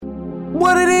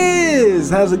What it is!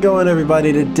 How's it going,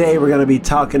 everybody? Today we're going to be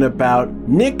talking about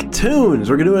Nicktoons.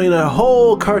 We're doing a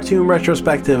whole cartoon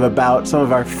retrospective about some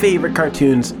of our favorite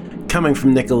cartoons coming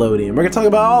from Nickelodeon. We're going to talk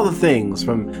about all the things,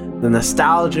 from the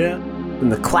nostalgia, from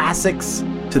the classics,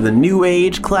 to the new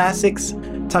age classics,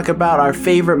 talk about our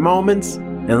favorite moments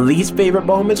and least favorite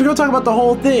moments. We're going to talk about the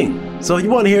whole thing. So if you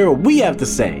want to hear what we have to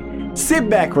say, sit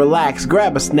back, relax,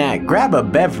 grab a snack, grab a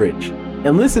beverage,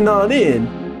 and listen on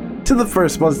in to the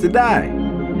first ones to die.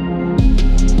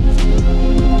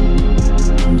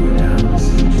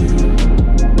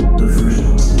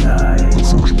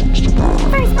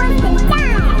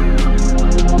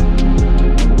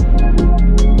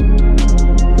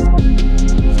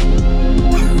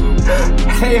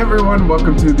 Hey everyone,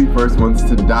 welcome to the First Ones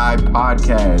to Die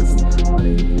podcast. My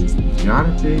name is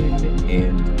Jonathan,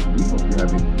 and we hope you're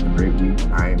having a great week.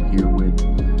 I am here with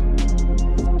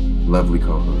lovely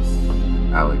co-hosts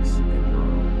Alex and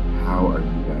Jerome. How are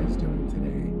you guys doing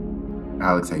today?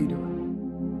 Alex, how you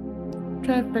doing? I'm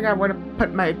trying to figure out where to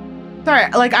put my... Sorry,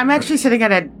 I'm actually sitting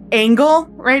at an angle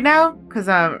right now because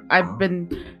I've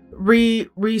been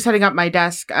resetting up my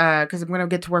desk because I'm going to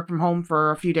get to work from home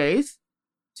for a few days.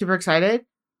 Super excited.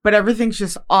 But everything's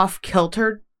just off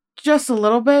kilter just a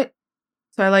little bit.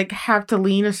 So I have to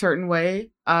lean a certain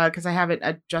way because I haven't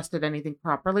adjusted anything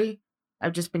properly.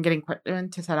 I've just been getting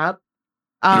equipment to set up.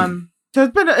 So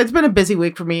it's been a busy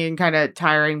week for me and kind of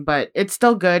tiring, but it's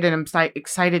still good, and I'm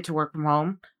excited to work from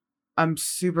home. I'm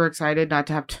super excited not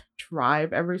to have to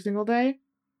drive every single day.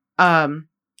 And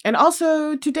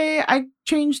also today I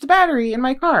changed the battery in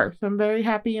my car, so I'm very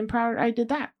happy and proud I did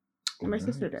that. And my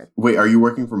sister did. Wait, are you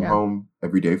working from home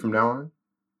every day from now on?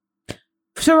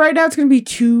 So right now it's going to be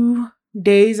 2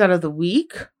 days out of the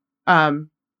week. But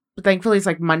thankfully it's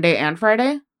Monday and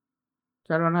Friday.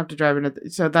 So I don't have to drive in.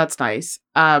 So that's nice.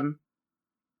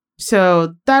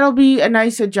 So that'll be a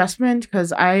nice adjustment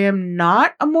because I am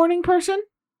not a morning person.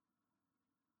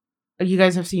 You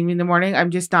guys have seen me in the morning.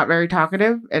 I'm just not very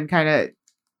talkative and kind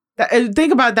of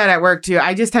think about that at work too.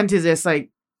 I just tend to just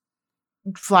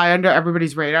fly under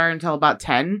everybody's radar until about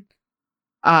 10.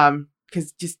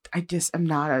 Because I'm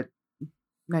not a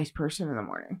nice person in the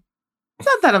morning. It's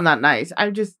not that I'm not nice.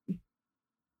 I'm just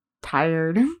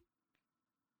tired.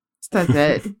 That's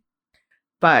it.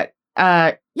 But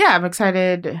I'm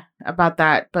excited about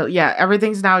that. But yeah,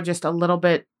 everything's now just a little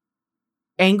bit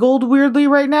angled weirdly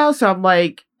right now. So I'm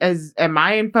am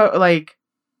I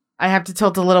I have to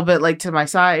tilt a little bit to my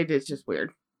side. It's just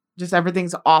weird. Just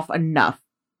everything's off enough.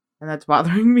 And that's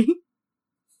bothering me.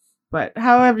 But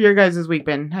how have your guys' week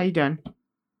been? How you doing?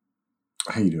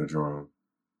 How you doing, Jerome?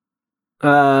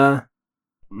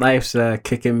 Life's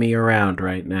kicking me around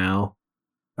right now.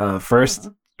 First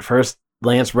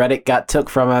Lance Reddick got took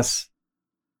from us.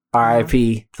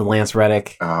 R.I.P. to Lance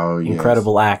Reddick. Oh, yes.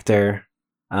 Incredible actor.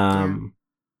 I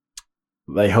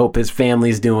hope his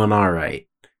family's doing all right.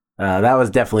 That was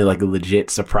definitely a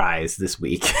legit surprise this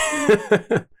week.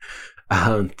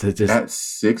 That's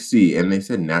 60, and they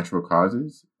said natural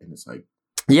causes, and it's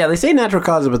yeah, they say natural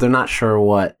causes, but they're not sure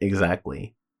what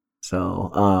exactly.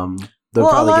 So they'll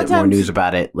probably get more news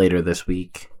about it later this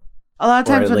week. A lot of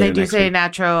times when they do say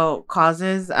natural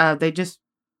causes, they just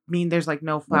mean there's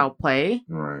no foul play.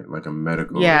 Right, like a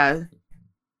medical. Yeah.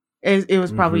 It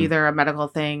was probably either a medical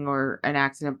thing or an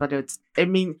accident, but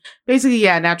basically,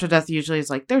 yeah, natural death usually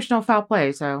is there's no foul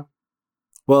play, so.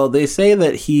 Well, they say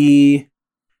that he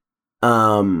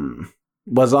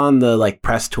was on the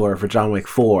press tour for John Wick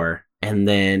 4, and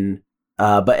then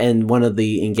but in one of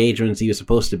the engagements he was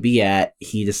supposed to be at,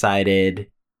 he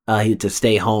decided to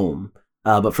stay home.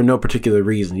 But for no particular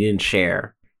reason, he didn't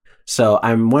share. So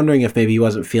I'm wondering if maybe he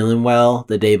wasn't feeling well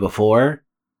the day before,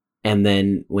 and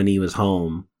then when he was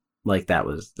home, that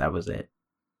was it.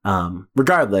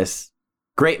 Regardless,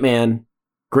 great man,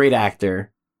 great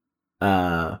actor.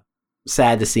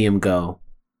 Sad to see him go.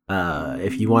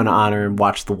 If you want to honor him,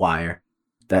 watch The Wire.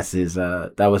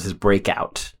 That was his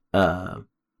breakout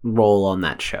role on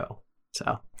that show.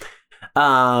 So,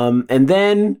 and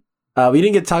then we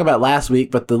didn't get to talk about it last week,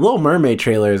 but the Little Mermaid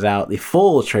trailer is out, the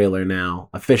full trailer now,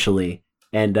 officially.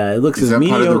 And it looks as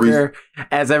mediocre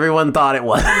as everyone thought it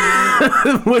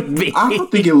would be. I don't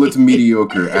think it looks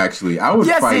mediocre, actually. I would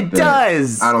yes, fight it that.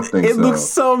 does. I don't think so. It looks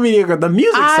so mediocre. The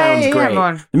music sounds great.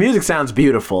 The music sounds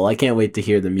beautiful. I can't wait to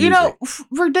hear the music.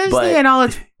 For Disney and all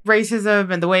its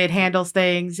racism and the way it handles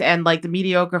things and the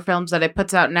mediocre films that it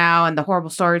puts out now and the horrible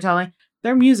storytelling,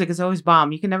 their music is always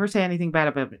bomb. You can never say anything bad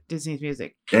about Disney's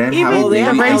music. And even they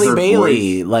have Halle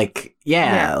Bailey. The music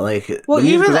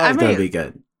is always going to be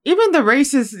good. Even the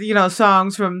racist,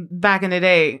 songs from back in the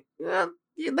day,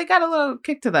 they got a little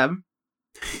kick to them.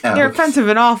 They're offensive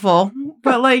and awful,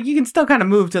 but like you can still kind of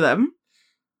move to them.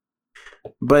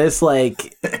 But it's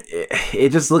like it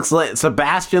just looks like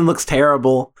Sebastian looks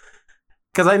terrible.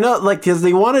 Because I know, like, because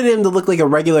they wanted him to look like a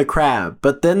regular crab,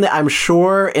 but then I'm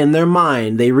sure in their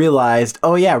mind they realized,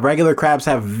 oh yeah, regular crabs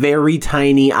have very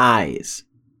tiny eyes.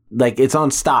 Like, it's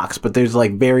on stalks, but there's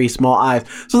like very small eyes.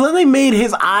 So then they made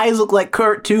his eyes look like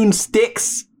cartoon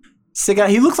sticks.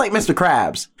 He looks like Mr.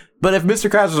 Krabs. But if Mr.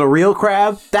 Krabs was a real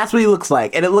crab, that's what he looks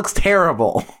like, and it looks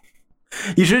terrible.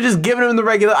 You should have just given him the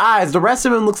regular eyes. The rest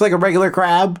of him looks like a regular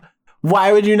crab.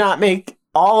 Why would you not make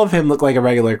all of him look like a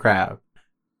regular crab?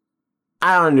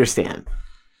 I don't understand.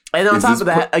 And on top of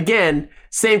that, again,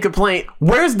 same complaint.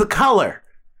 Where's the color?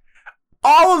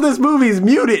 All of this movie is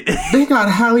muted. They got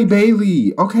Halle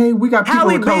Bailey. Okay, we got people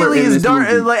of color in this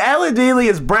movie. Like Halle Bailey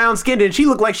is brown skinned, and she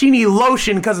looked like she need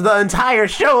lotion because the entire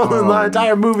show, the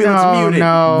entire movie looks muted.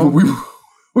 No.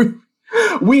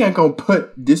 We ain't gonna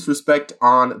put disrespect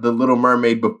on The Little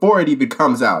Mermaid before it even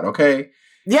comes out. Okay.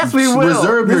 Yes, we will.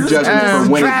 Reserve your judgment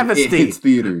for when it hits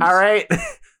theaters. All right.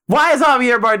 Why is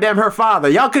Javier Bardem her father?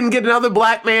 Y'all couldn't get another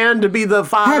black man to be the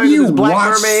father of this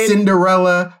Black Mermaid?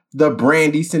 Cinderella, the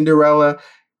Brandy Cinderella?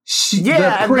 And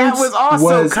that was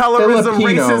also colorism,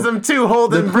 racism too,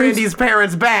 holding Brandy's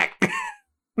parents back.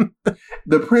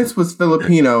 The prince was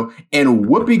Filipino, and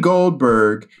Whoopi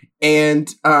Goldberg and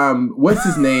what's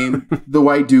his name? The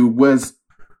white dude was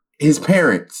his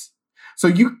parents. So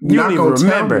you don't even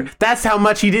remember. That's how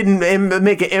much he didn't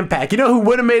make an impact. You know who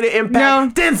would have made an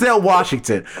impact? No. Denzel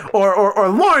Washington or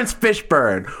Lawrence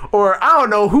Fishburne or I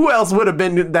don't know who else would have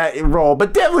been that role,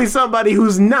 but definitely somebody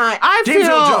who's not James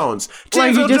Earl Jones.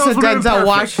 James Earl Jones would have been Denzel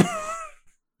Washington.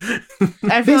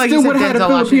 I feel like still would have had a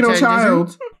Filipino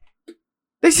child.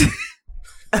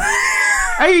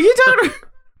 Are you talking?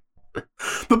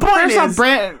 The point is,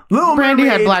 Brandy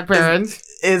had black parents.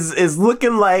 Is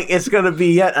looking like it's going to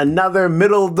be yet another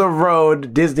middle of the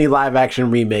road Disney live action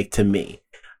remake to me.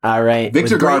 All right,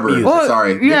 Victor Garber. Victor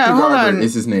Garber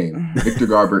is his name. Victor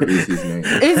Garber is his name.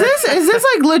 Is this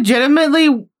like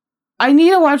legitimately? I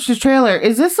need to watch this trailer.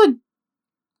 Is this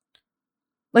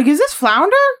like is this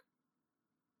Flounder?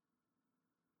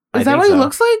 Is that what he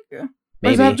looks like? Maybe.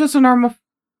 Or is that just a normal?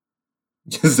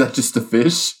 Is that just a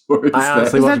fish? Or is I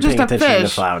honestly wasn't paying attention to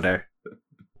Flounder.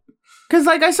 Because,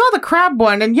 like, I saw the crab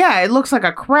one, and yeah, it looks like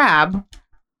a crab.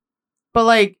 But,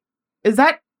 like,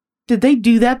 did they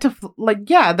do that to, like,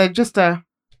 yeah, they're just a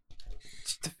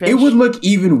fish? It would look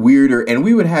even weirder, and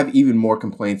we would have even more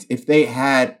complaints if they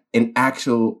had an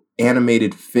actual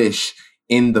animated fish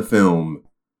in the film.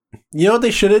 You know what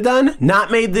they should have done?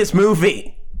 Not made this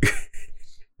movie.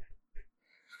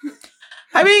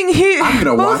 I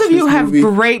mean, both of you have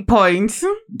great points.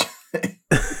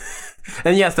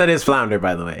 And yes, that is Flounder,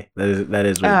 by the way. That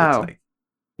is what it looks like.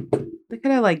 They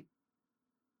could have like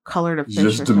colored a fish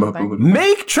just or something.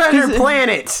 Make Treasure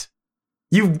Planet.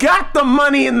 You've got the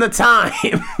money and the time.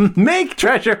 Make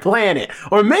Treasure Planet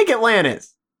or make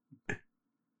Atlantis.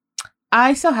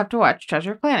 I still have to watch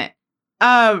Treasure Planet.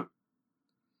 I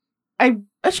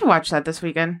should watch that this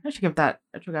weekend. I should give that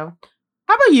a go.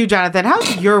 How about you, Jonathan?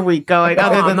 How's your week going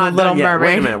other than The Little Mermaid?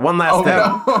 Wait a minute. One last thing.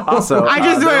 No. Also,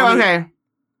 okay.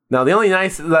 No, the only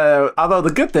although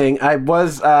the good thing, I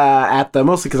was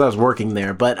mostly because I was working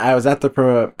there, but I was at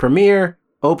the premiere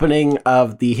opening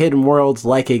of the Hidden Worlds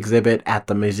Like exhibit at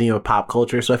the Museum of Pop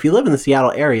Culture. So if you live in the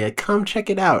Seattle area, come check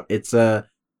it out. It's a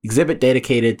exhibit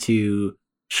dedicated to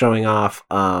showing off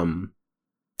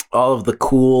all of the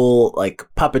cool like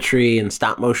puppetry and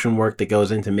stop motion work that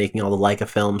goes into making all the Leica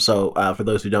films. So for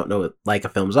those who don't know what Leica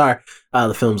films are,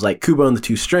 the films like Kubo and the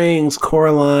Two Strings,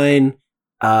 Coraline,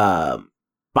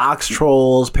 Box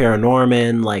Trolls,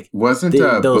 Paranorman, like wasn't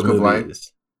those Book movies. Of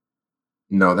Life?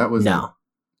 No, that was no.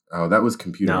 Oh, that was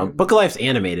computer. No, Book of Life's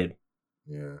animated.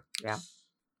 Yeah.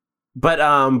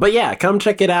 But yeah, come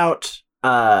check it out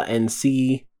and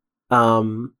see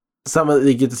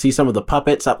you get to see some of the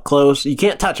puppets up close. You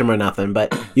can't touch them or nothing,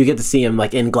 but you get to see them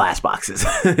like in glass boxes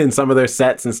in some of their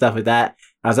sets and stuff like that.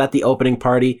 I was at the opening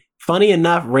party. Funny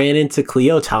enough, ran into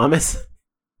Cleo Thomas.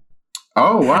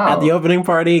 Oh wow! At the opening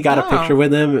party, got a picture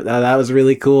with him. That was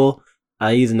really cool.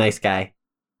 He's a nice guy.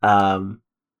 I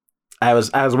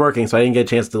was working, so I didn't get a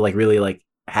chance to like really like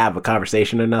have a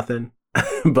conversation or nothing.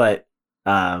 but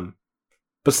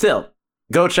still.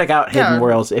 Go check out Hidden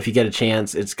Worlds if you get a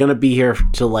chance. It's going to be here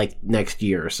till like next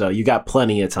year. So you got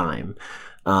plenty of time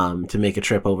to make a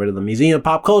trip over to the Museum of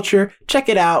Pop Culture. Check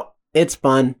it out. It's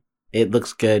fun. It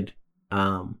looks good.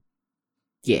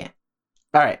 Yeah.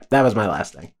 All right. That was my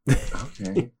last thing.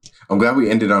 Okay. I'm glad we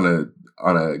ended on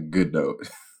a good note.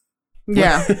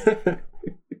 Yeah.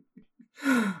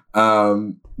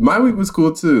 My week was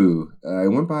cool too.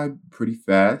 It went by pretty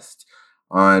fast.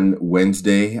 On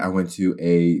Wednesday, I went to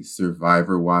a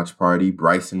Survivor watch party.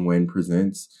 Bryson Wynn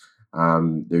presents.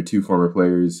 They're two former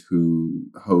players who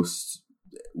host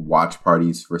watch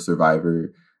parties for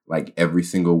Survivor like every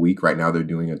single week. Right now, they're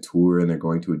doing a tour and they're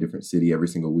going to a different city every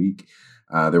single week.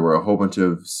 There were a whole bunch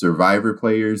of Survivor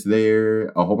players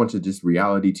there, a whole bunch of just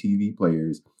reality TV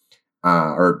players.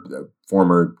 Or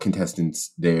former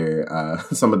contestants there.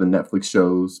 Some of the Netflix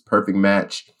shows, Perfect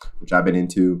Match, which I've been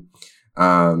into.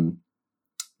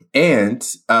 And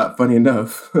funny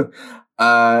enough,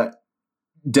 Devin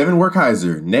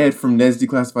Werkheiser, Ned from Ned's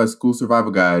Declassified School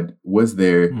Survival Guide, was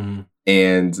there. Mm-hmm.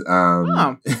 And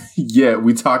yeah,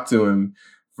 we talked to him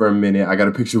for a minute. I got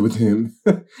a picture with him.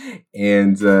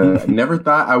 And never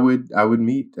thought I would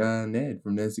meet Ned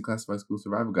from Ned's Declassified School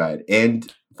Survival Guide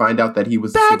and find out that he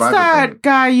was a Survivor that fan.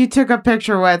 Guy you took a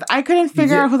picture with. I couldn't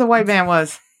figure out who the white man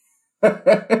was.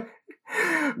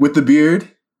 With the beard?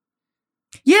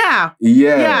 Yeah.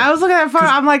 I was looking at that photo.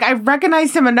 I'm like, I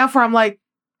recognized him enough where I'm like,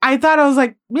 I thought I was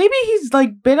like, maybe he's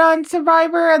like been on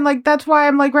Survivor and like that's why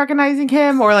I'm like recognizing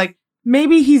him, or like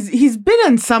maybe he's been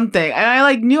in something and I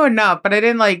like knew enough, but I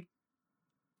didn't like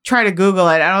try to Google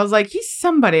it. And I was like, he's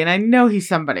somebody, and I know he's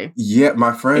somebody. Yeah,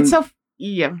 my friend.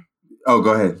 Yeah. Oh,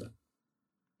 go ahead.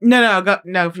 No,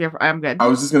 I'm good. I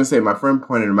was just gonna say, my friend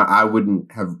pointed him out. I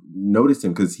wouldn't have noticed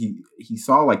him because he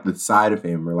saw like the side of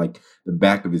him or like the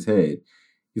back of his head.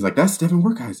 He's like, "That's Devin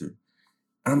Werkheiser,"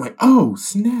 and I'm like, "Oh,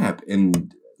 snap!"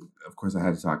 And of course, I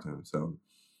had to talk to him. So,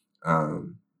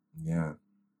 yeah.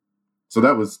 So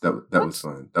that was fun.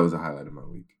 That was a highlight of my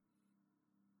week.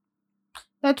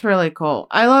 That's really cool.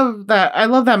 I love that. I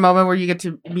love that moment where you get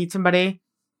to meet somebody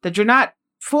that you're not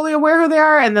fully aware who they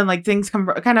are, and then like things come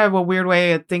kind of a weird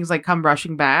way. Things like come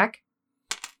rushing back,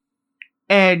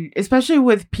 and especially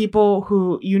with people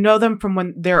who you know them from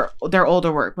when they're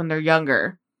older work, when they're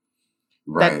younger.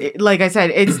 Right. That, like I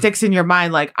said, it sticks in your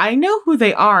mind. Like I know who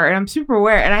they are, and I'm super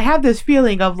aware, and I have this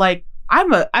feeling of like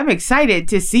I'm excited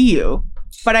to see you,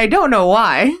 but I don't know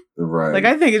why. Right. Like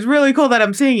I think it's really cool that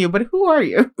I'm seeing you, but who are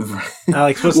you?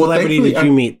 Alex, what celebrity did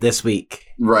you meet this week?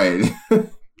 Right.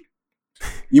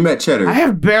 You met Cheddar. I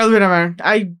have barely been around.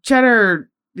 Cheddar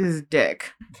is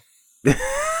dick.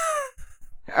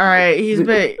 All right,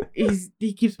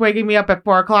 he keeps waking me up at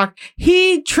 4:00.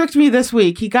 He tricked me this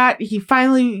week. He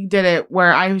finally did it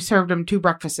where I served him 2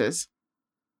 breakfasts.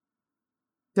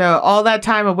 So all that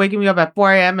time of waking me up at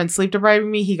 4 a.m. and sleep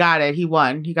depriving me, he got it. He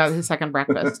won. He got his second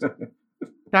breakfast.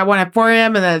 I won at 4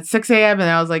 a.m. and then at 6 a.m. and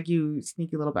I was like, you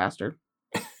sneaky little bastard.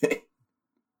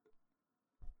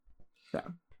 So.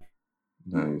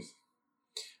 Nice.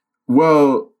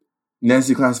 Well, Ned's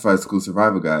Declassified School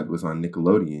Survival Guide was on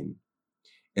Nickelodeon.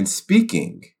 And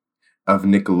speaking of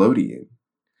Nickelodeon,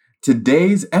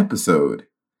 today's episode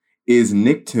is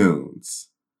Nicktoons.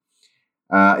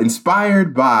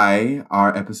 Inspired by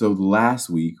our episode last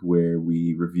week where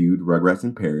we reviewed Rugrats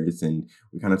in Paris and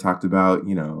we kind of talked about,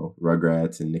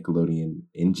 Rugrats and Nickelodeon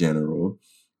in general.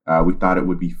 We thought it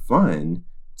would be fun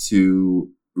to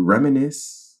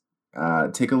reminisce,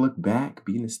 take a look back,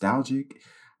 be nostalgic,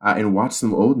 and watch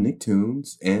some old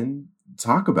Nicktoons and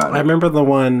talk about it. I remember the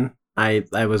one I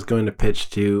was going to pitch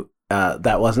to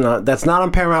that's not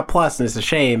on Paramount Plus, and it's a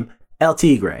shame. El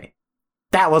Tigre.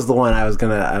 That was the one I was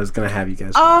gonna have you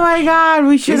guys watch. Oh my god,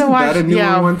 we should have watched. Isn't that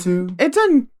a newer one too? It's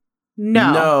a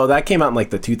no, that came out in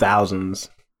like the 2000s.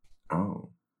 Oh.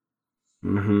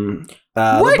 Mm-hmm.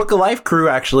 The Book of Life crew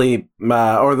actually,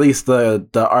 or at least the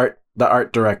art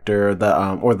director, or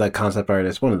the concept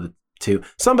artist, one of the two.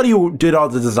 Somebody who did all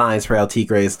the designs for El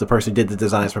Tigre is the person who did the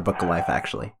designs for Book of Life,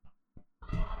 actually.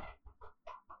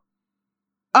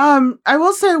 I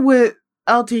will say with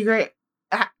El Tigre,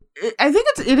 I think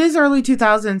it is early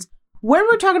 2000s. When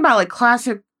we're talking about like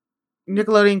classic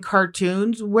Nickelodeon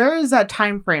cartoons, where is that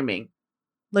time framing?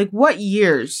 Like what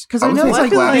years? Because I know it's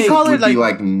like they call it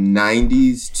like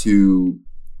 90s to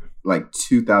like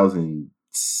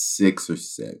 2006 or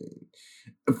 7.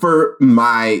 For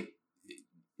my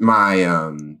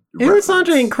Isn't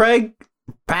Sanjay and Craig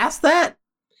past that?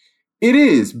 It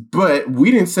is, but we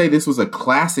didn't say this was a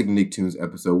classic Nicktoons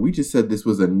episode. We just said this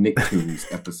was a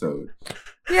Nicktoons episode.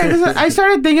 Yeah, because I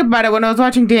started thinking about it when I was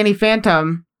watching Danny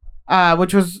Phantom,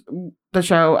 which was the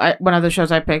show, one of the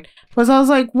shows I picked. I was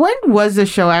like, when was this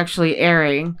show actually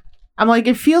airing? I'm like,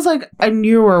 it feels like a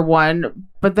newer one,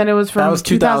 but then it was from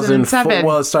 2007.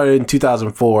 Well, it started in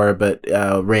 2004, but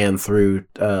ran through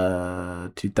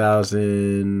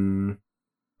 2000.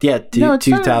 Yeah,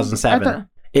 2007.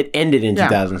 It ended in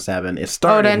 2007. It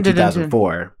started in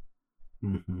 2004.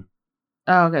 Mm-hmm.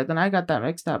 Oh, okay. Then I got that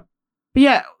mixed up. But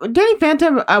yeah, Danny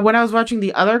Phantom, when I was watching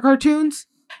the other cartoons,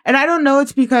 and I don't know,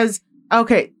 it's because,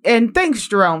 okay, and thanks,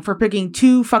 Jerome, for picking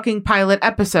 2 fucking pilot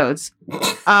episodes.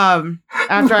 After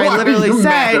I literally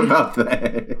said,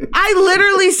 I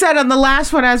literally said on the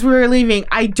last one as we were leaving,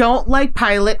 I don't like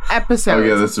pilot episodes. Oh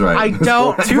yeah, that's right. I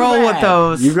don't roll with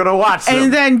those. You're gonna watch them.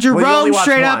 And then Jerome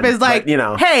straight up is like,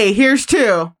 hey, here's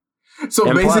 2. So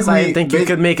and basically, plus, I didn't think you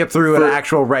could make it through an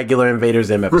actual regular Invader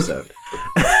Zim episode.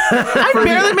 I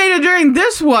barely made it during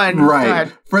this one. Right.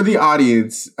 God. For the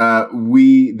audience,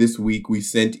 this week we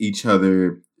sent each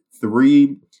other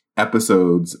 3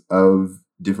 episodes of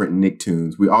different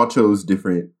Nicktoons. We all chose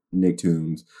different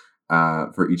Nicktoons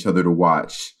for each other to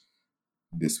watch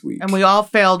this week. And we all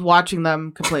failed watching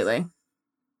them completely.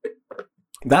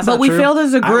 But we failed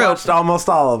as a group. I watched almost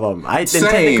all of them.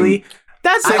 Technically...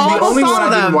 That's the only one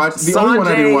I didn't watch. The only one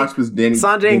I didn't watch was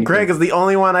Sanjay and Craig is the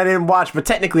only one I didn't watch, but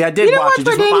technically I did watch it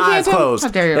just with my eyes closed.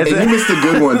 How dare you? And you missed a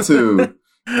good one too.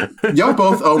 Y'all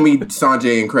both owe me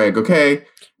Sanjay and Craig, okay?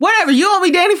 Whatever, you owe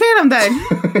me Danny Phantom then.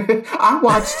 I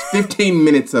watched 15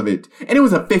 minutes of it, and it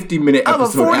was a 50-minute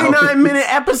episode. Of a 49-minute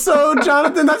episode,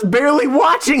 Jonathan. That's barely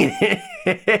watching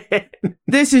it.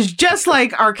 This is just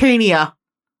like Arcania.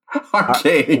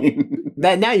 Arcane.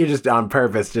 That now you're just on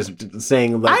purpose, just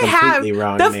saying like completely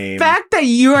wrong name. The fact that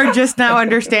you are just now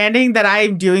understanding that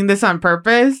I'm doing this on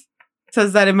purpose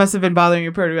says that it must have been bothering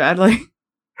you pretty badly.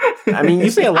 I mean,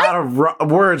 you say a lot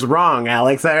of words wrong,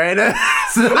 Alex. All right.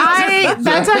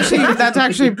 That's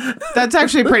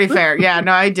actually pretty fair. Yeah,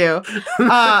 no, I do.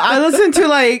 I listen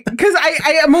to because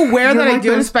I am aware that I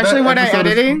do it, especially when I'm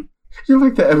editing. You're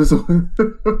like the episode.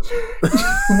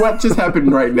 What just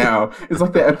happened right now? It's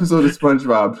like the episode of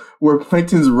SpongeBob where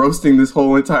Plankton's roasting this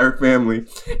whole entire family,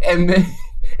 and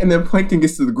then Plankton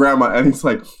gets to the grandma and he's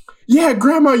like, "Yeah,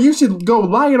 Grandma, you should go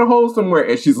lie in a hole somewhere."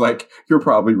 And she's like, "You're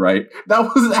probably right." That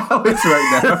was Alex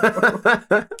right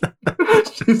now.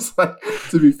 She's like,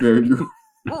 "To be fair,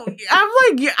 I'm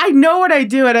like, I know what I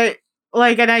do, and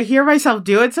I hear myself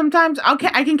do it sometimes. Okay,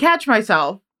 I can catch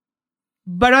myself.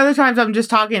 But other times I'm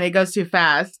just talking and it goes too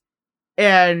fast.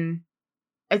 And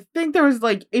I think there was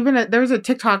there was a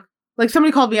TikTok,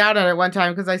 somebody called me out on it one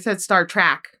time because I said Star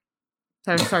Trek.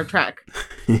 Star Trek.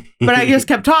 But I just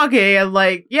kept talking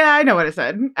and yeah, I know what I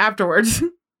said afterwards.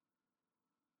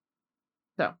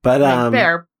 So, but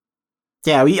fair.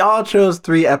 Yeah, we all chose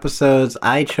 3 episodes.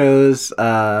 I chose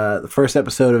the first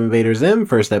episode of Invader Zim,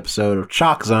 first episode of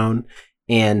Chalk Zone,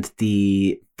 and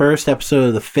the first episode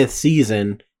of the 5th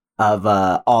season of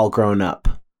All Grown Up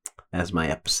as my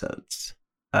episodes.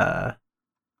 Yeah.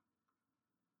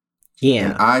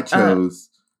 And I chose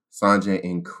Sanjay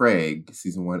and Craig,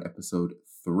 season 1, episode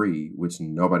 3, which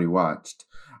nobody watched.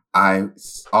 I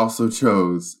also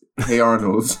chose Hey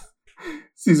Arnold's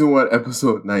season 1,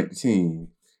 episode 19,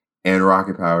 and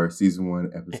Rocket Power, season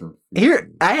 1, episode 15.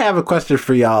 Here, I have a question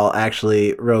for y'all,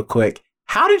 actually, real quick.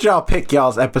 How did y'all pick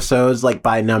y'all's episodes,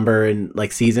 by number and,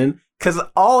 season? Because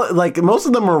most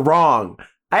of them were wrong.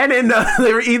 I didn't know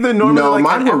they were either normally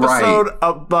an episode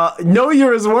of... No,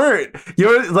 yours weren't.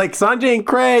 Yours, Sanjay and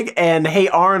Craig and Hey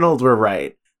Arnold were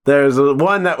right. There's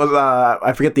one that was,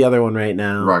 I forget the other one right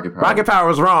now. Rocket Power. Rocket Power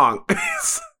was wrong.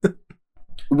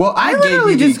 Well, I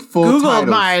literally gave you just full Googled titles.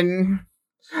 mine.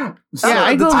 Yeah,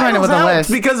 I Googled mine with a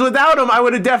list. Because without them, I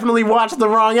would have definitely watched the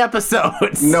wrong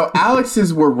episodes. No,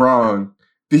 Alex's were wrong.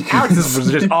 Alex's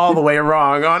was just all the way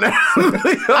wrong on it.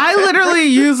 I literally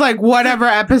use whatever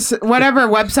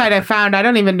website I found. I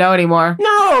don't even know anymore.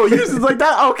 No, you just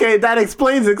that. Okay, that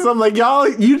explains it. Because I'm y'all,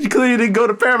 you clearly didn't go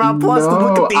to Paramount Plus to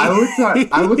look at these.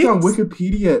 I looked on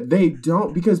Wikipedia. They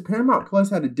don't, because Paramount Plus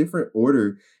had a different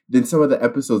order than some of the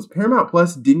episodes. Paramount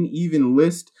Plus didn't even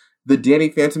list the Danny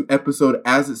Phantom episode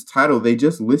as its title. They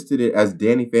just listed it as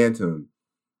Danny Phantom.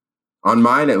 On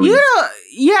mine, at least.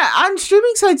 Yeah, on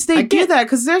streaming sites, they do that,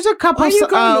 because there's a couple shows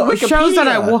that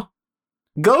I...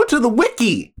 Go to the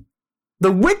wiki.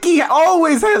 The wiki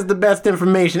always has the best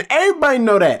information. Everybody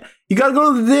know that. You gotta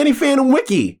go to the Danny Phantom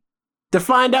wiki to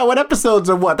find out what episodes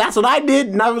are what. That's what I did,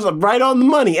 and I was right on the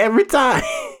money every time.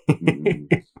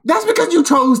 That's because you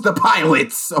chose the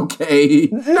pilots, okay?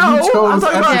 No, I'm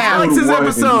talking about Alex's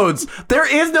episodes.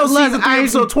 There is no season 3,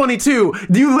 episode 22.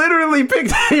 You literally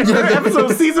picked your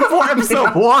episode, season 4,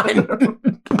 episode 1.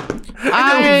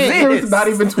 There's not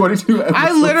even 22 episodes.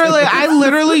 I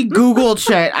literally Googled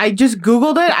shit. I just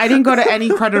Googled it. I didn't go to any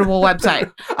creditable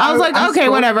website. I was okay,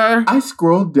 whatever. I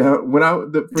scrolled down when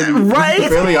the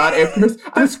Fairly Odd Appearance.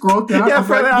 I scrolled down. Yeah,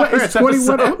 what is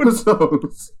 21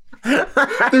 episodes?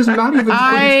 There's not even 22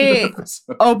 episodes.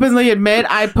 Openly admit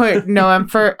I put no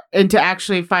effort into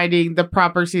actually finding the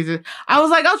proper season. I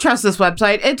was I'll trust this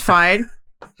website. It's fine.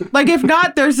 Like, if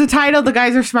not, there's the title. The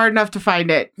guys are smart enough to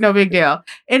find it. No big deal.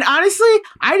 And honestly,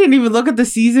 I didn't even look at the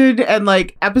season and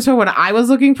like episode when I was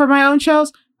looking for my own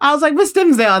shows. I was like, Miss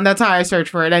Dimsdale, and that's how I searched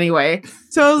for it anyway.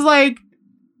 So I was like,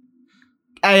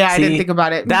 I didn't think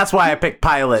about it. That's why I picked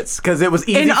pilots, because it was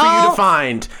easy for you to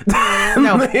find.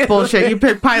 No, bullshit. You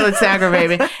picked pilots to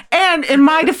aggravate me. And in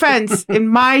my defense,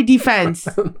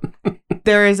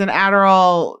 there is a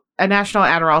national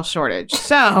Adderall shortage.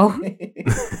 So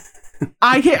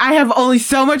I have only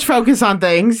so much focus on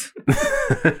things.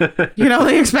 You can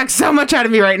only expect so much out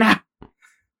of me right now.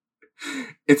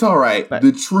 It's all right. But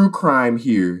the true crime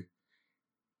here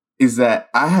is that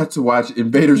I had to watch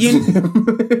Invader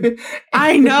Zim.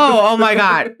 I know. Oh my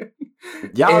god.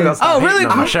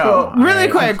 Really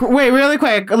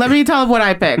quick. Let me tell them what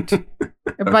I picked. If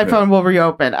my phone will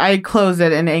reopen. I closed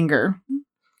it in anger.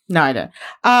 No, I didn't.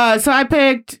 So I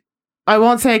picked. I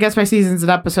won't say I guess my seasons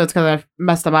and episodes because I've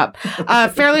messed them up.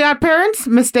 Fairly Odd Parents,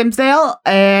 Miss Dimsdale,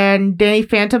 and Danny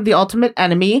Phantom, The Ultimate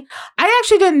Enemy.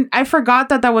 I forgot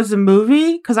that was a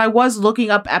movie because I was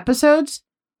looking up episodes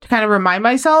to kind of remind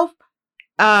myself.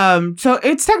 So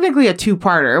it's technically a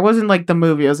two-parter. It wasn't like the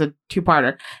movie, it was a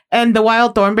two-parter. And The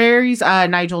Wild Thornberrys,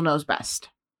 Nigel Knows Best.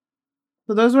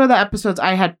 So those were the episodes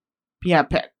I had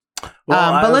picked.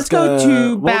 Well, but let's go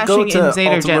to bashing in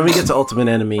Zeta Gems. When we get to Ultimate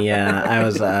Enemy,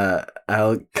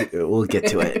 we'll get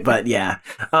to it. But yeah.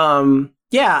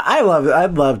 I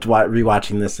loved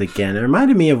rewatching this again. It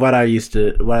reminded me of what I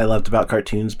loved about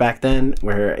cartoons back then,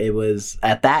 where it was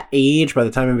at that age, by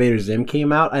the time Invader Zim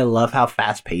came out, I love how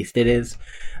fast paced it is.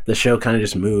 The show kind of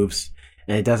just moves.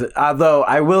 And it doesn't. Although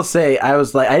I will say, I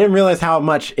didn't realize how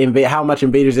much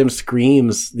Invader Zim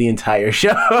screams the entire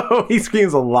show. He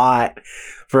screams a lot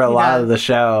for a lot of the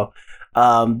show.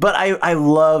 But I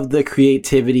love the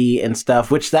creativity and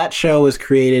stuff, which that show was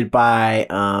created by,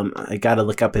 I gotta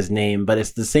look up his name, but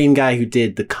it's the same guy who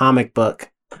did the comic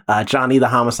book, Johnny the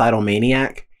Homicidal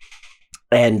Maniac.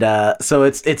 And so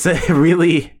it's a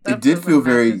really. It did feel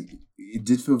very.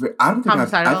 I don't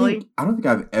think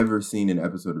I've ever seen an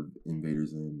episode of Invader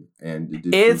Zim, and it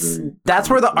did that's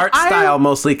where the art style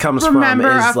mostly comes from. Remember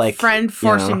a friend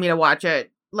forcing me to watch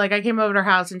it. Like, I came over to her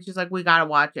house and she's like, "We gotta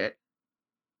watch it."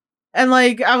 And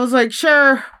like, I was like,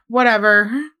 "Sure, whatever."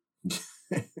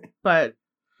 But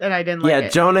then I didn't like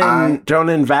it.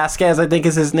 Jonan Vasquez, I think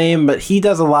is his name, but he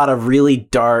does a lot of really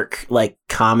dark, like,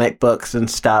 comic books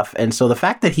and stuff. And so the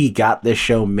fact that he got this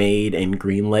show made and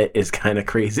greenlit is kind of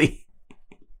crazy.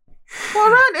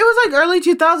 Well, it was like early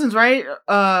 2000s, right?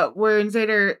 Where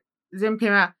Invader Zim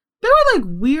came out. There were like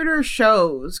weirder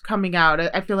shows coming out,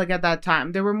 I feel like, at that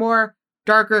time. They were more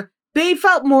darker. They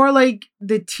felt more like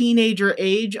the teenager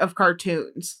age of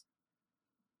cartoons.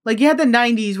 Like, you had the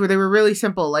 90s where they were really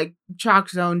simple, like Chalk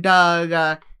Zone,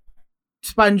 Doug,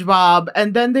 SpongeBob,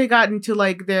 and then they got into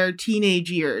like their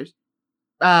teenage years.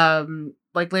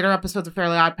 Like later episodes of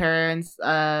Fairly Odd Parents,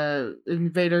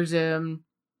 Invader Zim.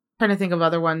 Trying to think of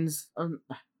other ones.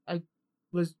 I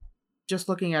was just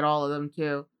looking at all of them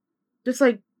too. Just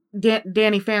like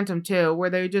Danny Phantom too,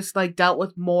 where they just like dealt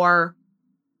with more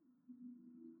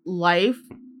life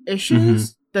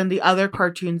issues than the other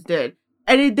cartoons did.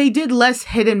 And they did less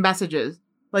hidden messages.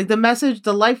 Like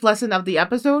the life lesson of the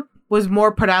episode was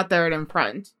more put out there and in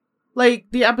front. Like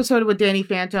the episode with Danny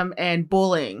Phantom and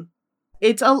bullying.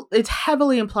 It's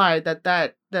heavily implied that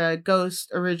the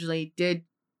ghost originally did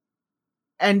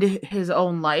end his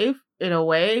own life in a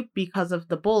way because of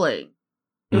the bullying.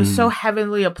 It was so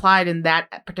heavily applied in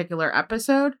that particular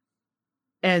episode.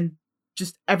 And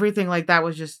just everything like that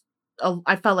was just,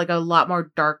 I felt like a lot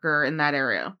more darker in that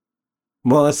area.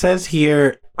 Well, it says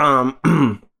here, well,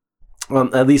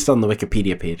 at least on the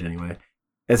Wikipedia page anyway,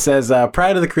 it says,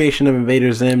 prior to the creation of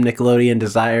Invader Zim, Nickelodeon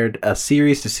desired a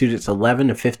series to suit its 11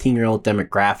 to 15-year-old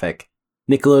demographic.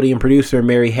 Nickelodeon producer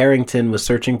Mary Harrington was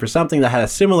searching for something that had a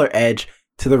similar edge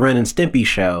to the Ren and Stimpy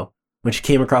show when she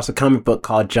came across a comic book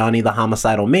called Johnny the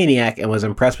Homicidal Maniac and was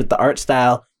impressed with the art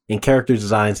style and character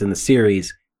designs in the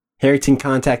series. Harrington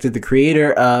contacted the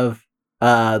creator of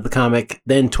the comic,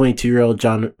 then 22-year-old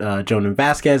Jonan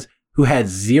Vasquez, who had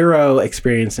zero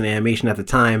experience in animation at the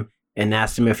time, and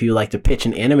asked him if he would like to pitch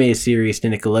an animated series to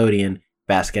Nickelodeon.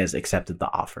 Vasquez accepted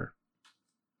the offer.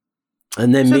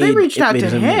 And then they reached out to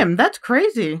him. That's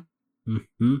crazy.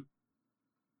 Mm-hmm.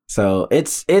 So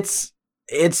it's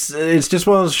just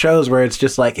one of those shows where it's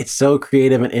just like, it's so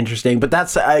creative and interesting. But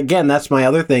that's my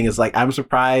other thing is like, I'm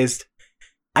surprised.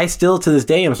 I still to this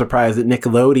day am surprised that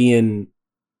Nickelodeon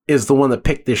is the one that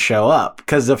picked this show up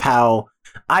because of how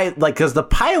because the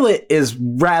pilot is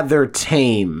rather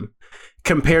tame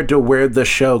compared to where the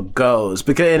show goes,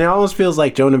 because it almost feels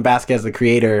like Jonan Vasquez, the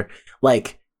creator,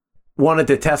 like wanted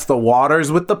to test the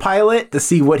waters with the pilot to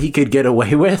see what he could get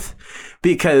away with,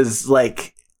 because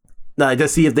like to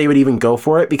see if they would even go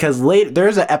for it. Because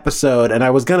there's an episode, and I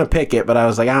was gonna pick it, but I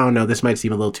was like, I don't know, this might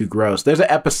seem a little too gross. There's an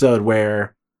episode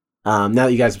where now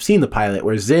that you guys have seen the pilot,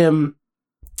 where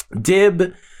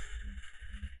Dib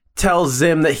tells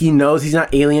Zim that he knows he's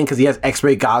not alien because he has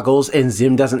X-ray goggles, and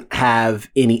Zim doesn't have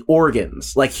any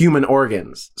organs, like human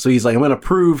organs. So he's like, I'm going to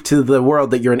prove to the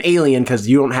world that you're an alien because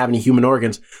you don't have any human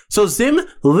organs. So Zim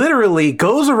literally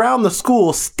goes around the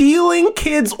school stealing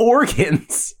kids'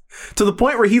 organs to the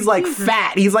point where he's like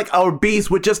fat. He's like obese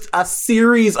with just a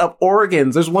series of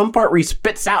organs. There's one part where he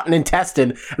spits out an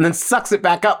intestine and then sucks it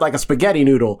back up like a spaghetti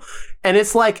noodle. And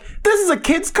it's like, this is a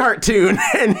kid's cartoon,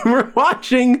 and we're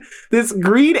watching this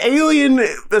green alien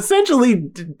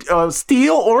essentially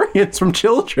steal organs from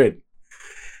children.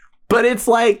 But it's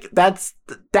like, that's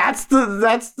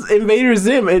Invader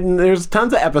Zim, and there's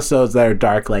tons of episodes that are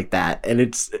dark like that, and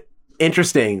it's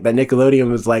interesting that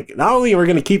Nickelodeon was like, not only are we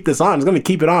going to keep this on, it's going to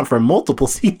keep it on for multiple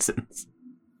seasons.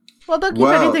 Well, they'll keep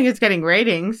anything that's getting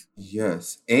ratings.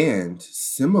 Yes, and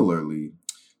similarly,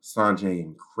 Sanjay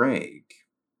and Craig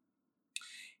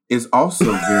is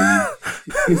also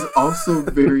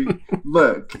very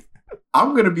look,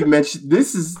 I'm going to be mentioned.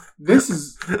 This is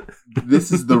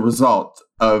the result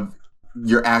of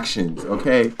your actions,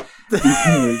 okay?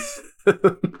 Because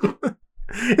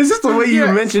it's just the way you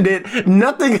mentioned it.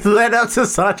 Nothing led up to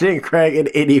Sanjay and Craig in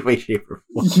any way, shape, or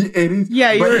form. It is.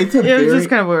 Yeah, it was just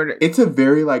kind of weird. It's a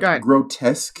very like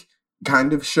grotesque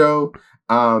kind of show,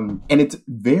 and it's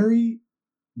very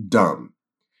dumb.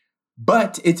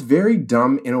 But it's very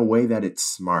dumb in a way that it's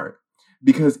smart,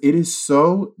 because it is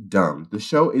so dumb. The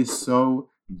show is so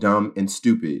dumb and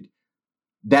stupid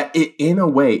that in a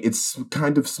way, it's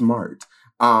kind of smart.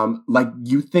 Like,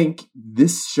 you think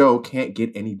this show can't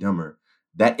get any dumber,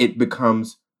 that it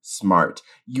becomes smart.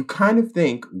 You kind of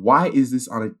think, why is this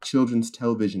on a children's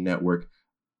television network?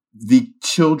 The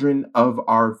children of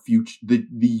our future, the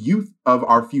youth of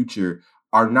our future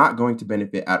are not going to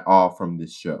benefit at all from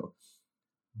this show.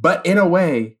 But in a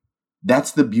way,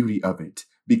 that's the beauty of it,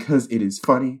 because it is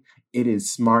funny, it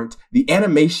is smart. The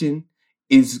animation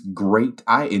is great.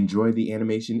 I enjoy the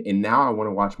animation, and now I want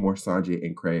to watch more Sanjay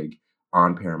and Craig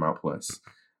on Paramount Plus.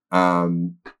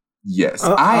 Yes.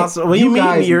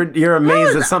 You're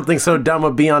amazed that something so dumb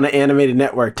would be on an animated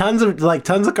network. Tons of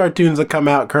cartoons that come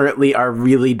out currently are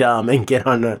really dumb and get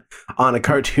on a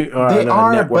cartoon or on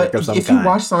a network of some kind. If you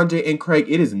watch Sanjay and Craig,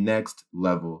 it is next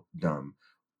level dumb.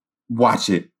 Watch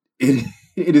it. It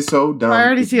is so dumb. I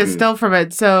already see a still from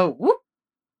it. So, whoop.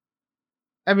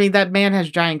 I mean, that man has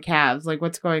giant calves. Like,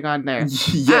 what's going on there?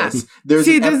 Yes. There's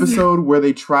an episode where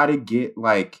they try to get,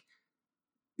 like,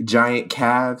 giant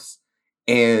calves,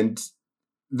 and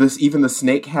even the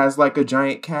snake has, like, a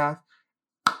giant calf.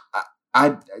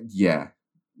 Yeah.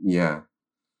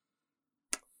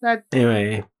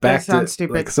 Anyway, back to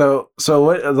stupid. Like, so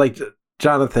what, like,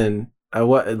 Jonathan,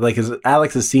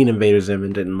 Alex has seen Invader Zim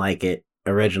and didn't like it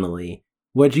originally.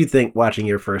 What did you think watching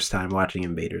your first time watching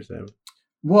Invader Zim?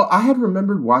 Well, I had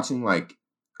remembered watching, like,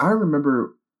 I don't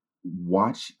remember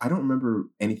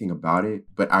anything about it,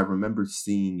 but I remember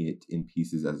seeing it in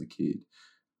pieces as a kid.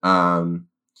 I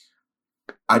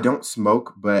don't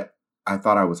smoke, but I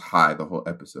thought I was high the whole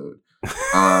episode.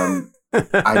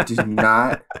 I did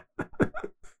not.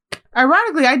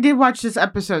 Ironically, I did watch this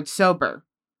episode sober.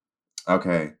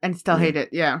 Okay. And still hate it,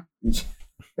 yeah.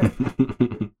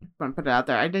 Want to put it out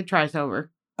there. I did try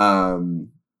sober. I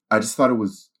just thought it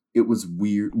was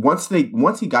weird. Once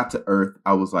he got to Earth,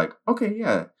 I was like, okay,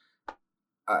 yeah,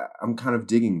 I'm kind of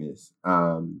digging this.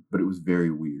 But it was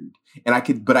very weird, and I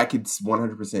could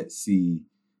 100% see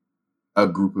a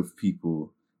group of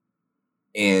people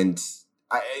and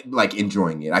like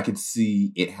enjoying it. I could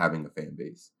see it having a fan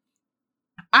base.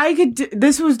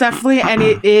 This was definitely, and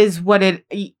it is what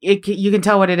you can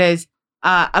tell what it is,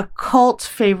 a cult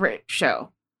favorite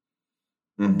show.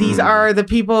 Mm-hmm. These are the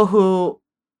people who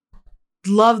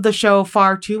love the show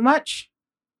far too much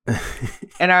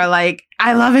and are like,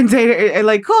 I love Invader.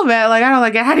 Like, cool, man. Like, I don't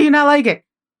like it. How do you not like it?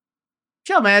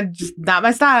 Chill, man. Just not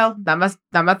my style. Not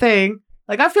my thing.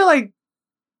 Like, I feel like,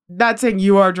 not saying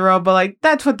you are, Jerome, but like,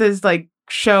 that's what this like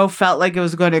show felt like it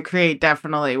was going to create,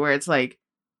 definitely, where it's like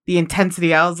the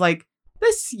intensity. I was like,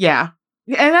 this, yeah.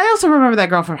 And I also remember that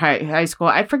girl from high school.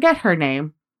 I forget her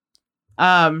name.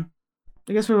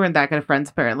 I guess we weren't that good of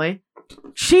friends, apparently.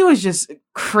 She was just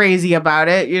crazy about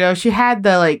it. You know, she had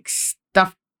the like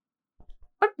stuffed.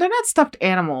 They're not stuffed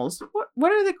animals.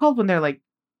 What are they called when they're like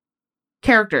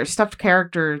characters? Stuffed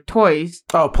character toys.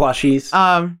 Oh, plushies.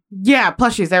 Yeah,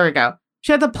 plushies. There we go.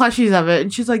 she had the plushies of it,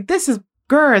 and she's like, "This is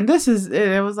Gur, and this is." And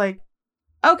it was like,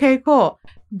 okay, cool.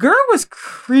 Gur was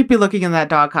creepy looking in that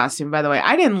dog costume. By the way,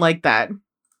 I didn't like that.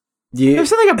 Yeah. There's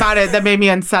something about it that made me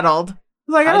unsettled.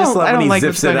 Like I don't like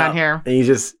what's going on here. And he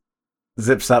just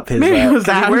zips up his. Maybe it was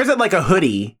that. He wears it like a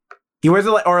hoodie. He wears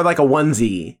it or like a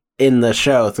onesie in the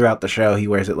show. Throughout the show, he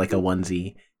wears it like a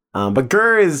onesie. But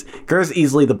Gur's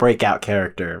easily the breakout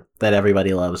character that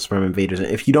everybody loves from Invaders.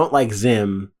 If you don't like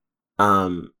Zim,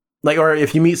 or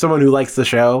if you meet someone who likes the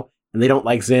show and they don't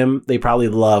like Zim, they probably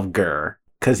love Gur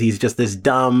because he's just this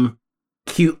dumb,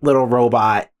 cute little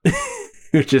robot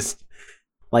who just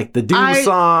like the Doom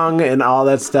song and all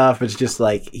that stuff. It's just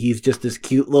like he's just this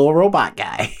cute little robot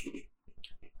guy.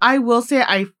 I will say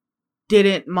I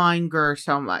didn't mind Gur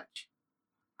so much.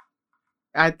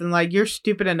 I think like you're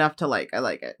stupid enough to like. I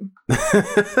like it.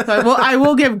 So I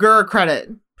will give Gur credit.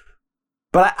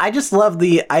 But I just love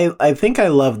I think I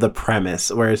love the premise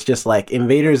where it's just like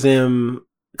Invader Zim,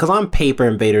 because on paper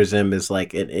Invader Zim is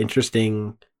like an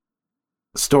interesting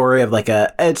story of like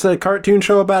it's a cartoon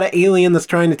show about an alien that's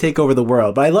trying to take over the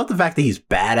world. But I love the fact that he's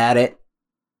bad at it.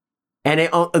 And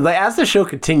as the show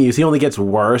continues, he only gets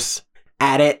worse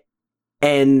at it.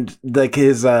 And like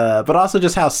his, but also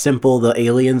just how simple the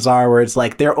aliens are, where it's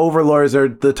like their overlords are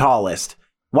the tallest.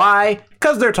 Why?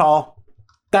 Because they're tall.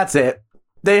 That's it.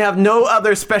 They have no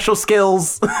other special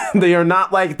skills. They are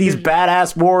not like these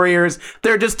badass warriors.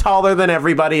 They're just taller than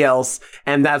everybody else.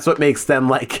 And that's what makes them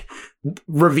like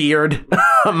revered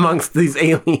amongst these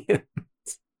aliens.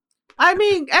 I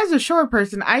mean, as a short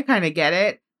person, I kind of get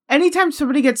it. Anytime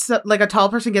somebody gets like a tall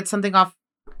person gets something off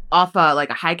like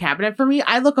a high cabinet for me,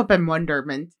 I look up in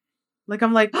wonderment. Like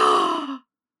I'm like, oh,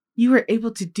 you were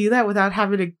able to do that without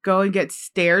having to go and get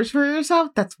stairs for yourself?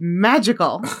 That's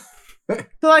magical.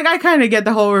 So like I kind of get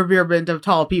the whole reverement of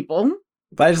tall people.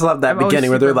 But I just love that beginning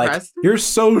where they're impressed. Like, "You're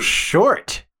so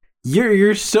short.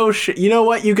 You're so short. You know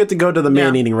what? You get to go to the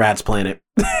man-eating rats planet."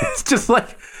 It's just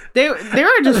like they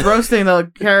were just roasting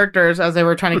the characters as they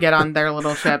were trying to get on their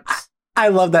little ships. I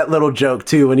love that little joke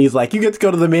too when he's like, "You get to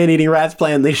go to the man-eating rats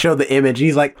planet." And they show the image. And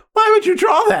he's like, "Why would you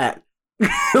draw that?"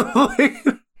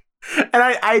 And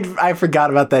I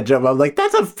forgot about that joke. I'm like,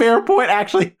 that's a fair point,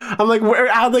 actually. I'm like,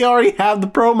 how they already have the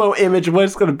promo image of what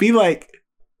it's going to be like.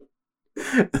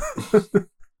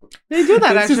 They do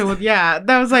that actually.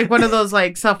 That was like one of those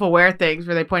like self-aware things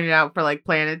where they pointed out for like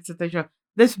planets that they show.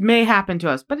 This may happen to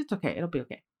us, but it's okay. It'll be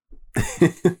okay.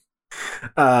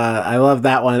 I love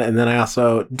that one. And then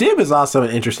Dib is also an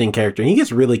interesting character. He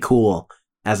gets really cool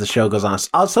as the show goes on.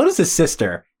 So does his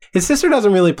sister. His sister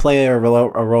doesn't really play a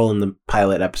role in the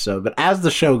pilot episode, but as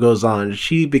the show goes on,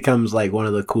 she becomes like one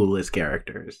of the coolest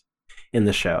characters in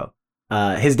the show.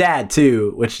 His dad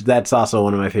too, which that's also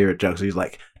one of my favorite jokes. He's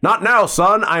like, "Not now,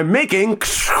 son. I'm making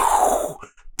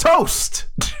toast."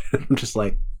 I'm just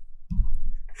like,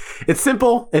 it's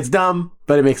simple, it's dumb,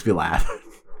 but it makes me laugh.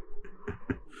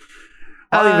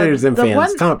 All the Invaders Zim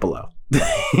fans, comment below.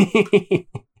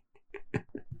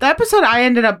 The episode I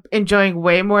ended up enjoying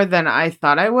way more than I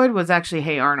thought I would was actually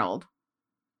Hey Arnold.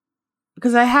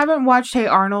 Because I haven't watched Hey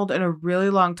Arnold in a really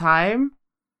long time.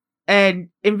 And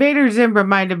Invader Zim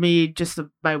reminded me just of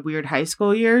my weird high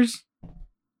school years.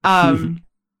 Hey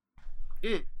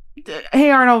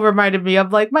Arnold reminded me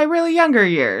of like my really younger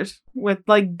years with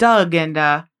like Doug and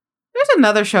there's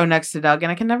another show next to Doug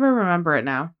and I can never remember it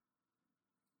now.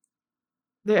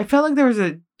 I felt like there was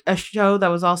a show that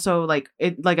was also like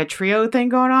a trio thing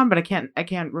going on, but I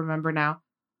can't remember now.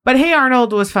 But Hey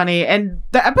Arnold was funny, and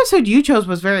the episode you chose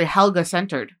was very Helga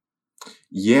centered.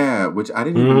 Yeah, which I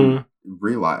didn't even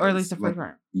realize, or at least the first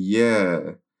part.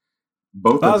 Yeah,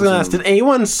 both. I was going to ask: did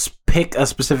anyone pick a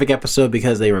specific episode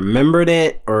because they remembered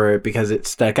it, or because it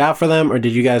stuck out for them, or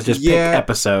did you guys just pick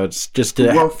episodes just to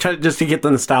get the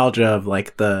nostalgia of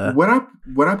like the?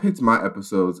 When I picked my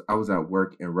episodes, I was at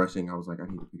work and rushing. I was like, I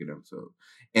need to pick an episode.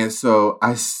 And so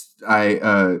I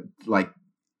like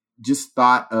just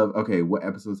thought of, okay, what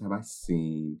episodes have I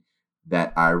seen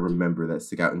that I remember that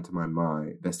stick out in my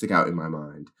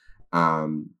mind.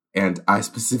 And I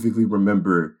specifically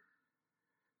remember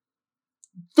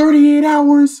 38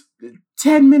 hours,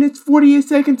 10 minutes, 48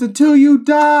 seconds until you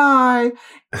die.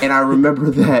 And I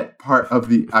remember that part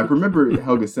of I remember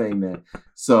Helga saying that.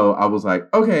 So I was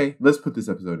like, okay, let's put this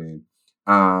episode in.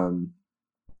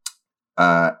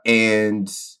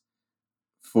 And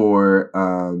for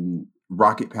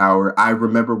Rocket Power, I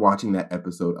remember watching that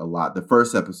episode a lot. The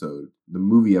first episode, the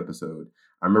movie episode,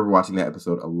 I remember watching that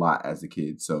episode a lot as a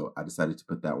kid. So I decided to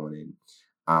put that one in.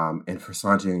 And for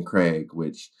Sanjay and Craig,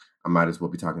 which I might as well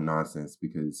be talking nonsense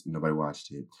because nobody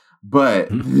watched it.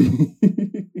 But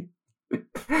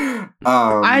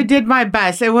I did my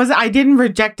best. I didn't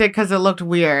reject it because it looked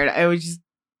weird. It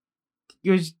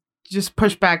was just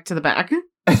pushed back to the back.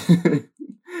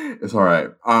 It's all right.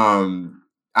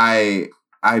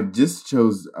 I just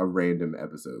chose a random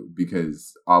episode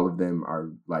because all of them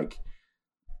are like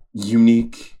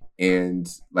unique and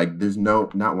like there's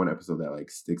not one episode that like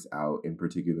sticks out in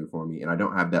particular for me, and I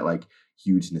don't have that like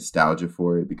huge nostalgia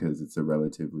for it because it's a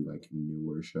relatively like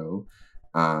newer show.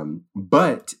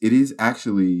 But it is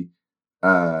actually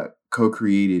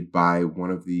co-created by one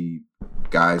of the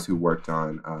guys who worked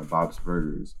on Bob's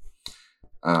Burgers.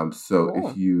 So Cool.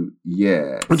 if you,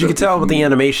 yeah. But so you could tell with the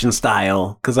animation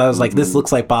style, because I was like, this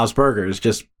looks like Bob's Burgers,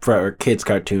 just for a kid's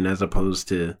cartoon as opposed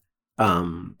to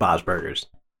Bob's Burgers.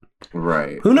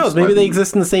 Right. Who knows? Maybe they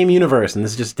exist in the same universe and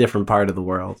this is just a different part of the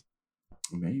world.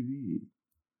 Maybe.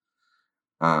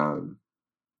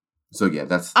 So yeah,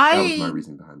 that was my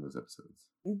reason behind those episodes.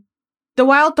 The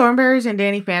Wild Thornberrys and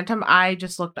Danny Phantom, I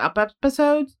just looked up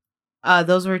episodes.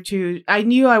 Those were two. I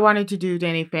knew I wanted to do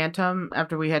Danny Phantom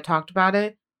after we had talked about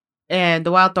it, and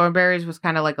the Wild Thornberrys was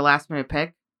kind of like a last minute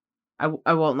pick.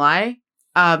 I won't lie.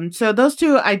 So those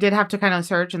two I did have to kind of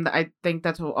search, and I think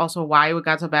that's also why it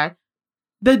got so bad.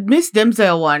 The Miss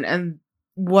Dimsdale one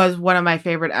was one of my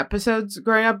favorite episodes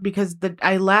growing up because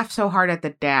I laughed so hard at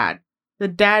the dad. The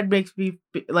dad makes me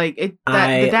like it. The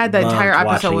dad, the entire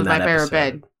episode was my favorite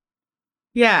bit.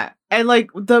 Yeah, and like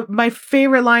my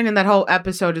favorite line in that whole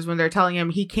episode is when they're telling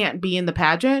him he can't be in the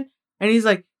pageant, and he's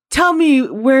like, "Tell me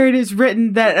where it is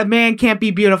written that a man can't be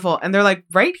beautiful," and they're like,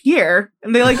 "Right here,"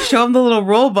 and they like show him the little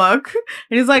rule book,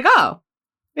 and he's like, "Oh,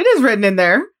 it is written in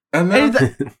there." And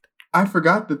then I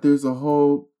forgot that there's a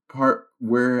whole part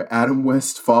where Adam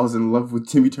West falls in love with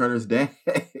Timmy Turner's dad.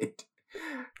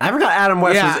 I forgot Adam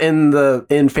West was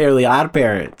in Fairly Odd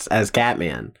Parents as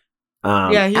Catman.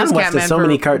 Yeah, he was Adam West Catman has so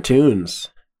many cartoons.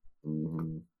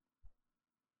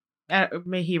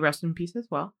 May he rest in peace as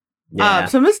well. Yeah.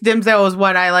 So Miss Dimsdale was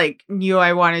what I like knew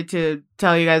I wanted to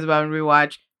tell you guys about and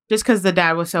rewatch, just because the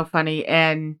dad was so funny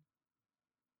and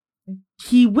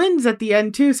he wins at the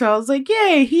end too. So I was like,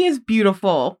 "Yay, he is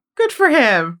beautiful. Good for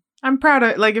him. I'm proud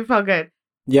of it." Like it felt good.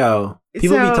 Yo,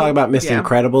 people be talking about Miss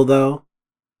Incredible though,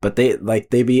 but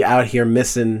they be out here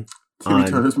missing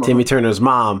Timmy Turner's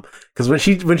mom, because when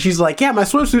she's like, "Yeah, my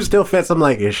swimsuit still fits," I'm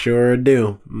like, "It sure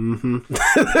do."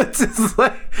 It's just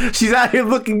like, she's out here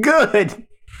looking good.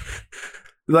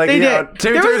 Like, they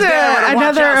Timmy Turner's dad,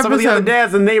 another watch out, some of the other episode.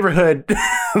 dads in the neighborhood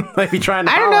might be trying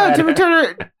to. I don't know.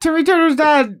 Timmy Turner's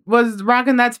dad was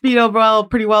rocking that Speedo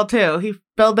pretty well too. He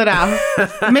filled it out.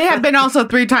 May have been also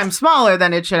 3 times smaller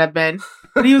than it should have been.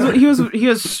 But he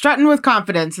was strutting with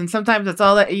confidence, and sometimes that's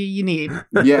all that you need.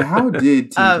 Yeah, how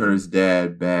did Timmy Turner's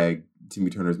dad bag Timmy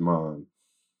Turner's mom?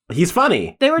 He's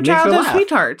funny. They were childhood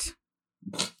sweethearts.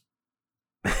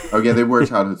 Oh yeah, they were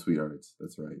childhood sweethearts.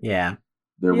 That's right. Yeah,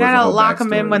 you gotta lock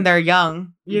them in when they're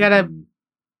young. You gotta.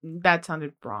 That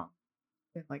sounded wrong.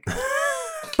 Like,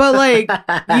 but like,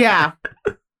 yeah.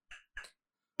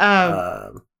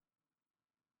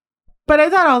 But I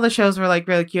thought all the shows were like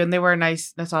really cute and they were a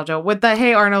nice nostalgia. With the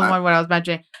Hey Arnold one, what I was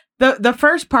mentioning, the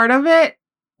first part of it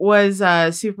was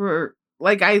super.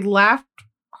 Like I laughed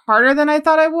harder than I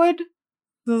thought I would.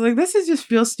 I was like, this is just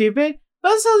feels stupid.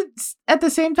 But also at the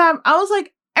same time, I was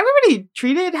like, everybody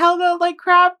treated Helga like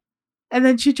crap, and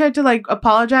then she tried to like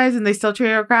apologize, and they still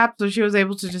treated her crap, so she was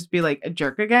able to just be like a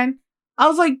jerk again. I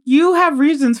was like, you have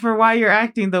reasons for why you're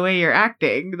acting the way you're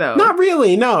acting, though. Not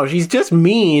really. No, she's just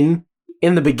mean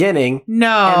in the beginning.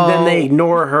 No. And then they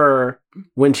ignore her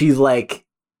when she's like,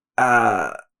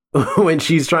 when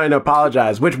she's trying to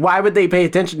apologize, which why would they pay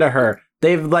attention to her?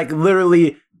 They've like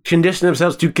literally conditioned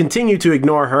themselves to continue to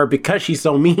ignore her because she's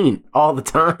so mean all the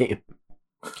time.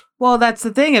 Well, that's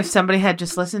the thing. If somebody had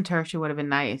just listened to her, she would have been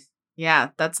nice. Yeah,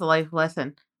 that's a life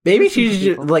lesson. Maybe she's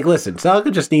just, like, listen,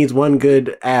 Selka just needs one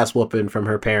good ass whooping from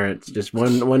her parents. Just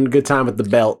one good time with the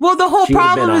belt. Well, the whole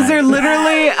problem is they're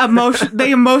literally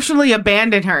they emotionally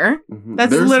abandon her. Mm-hmm.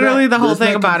 That's literally the whole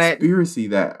thing about it. Conspiracy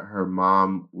that her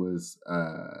mom was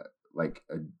like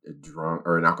a drunk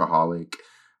or an alcoholic,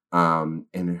 and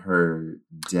her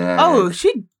dad. Oh,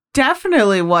 she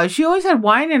definitely was. She always had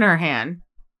wine in her hand.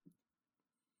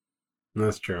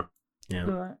 That's true.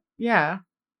 Yeah. Yeah.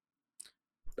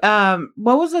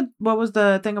 What was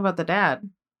the thing about the dad?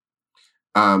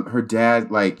 Her dad,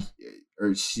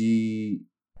 he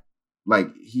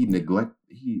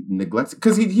neglects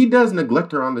because he does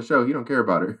neglect her on the show. He don't care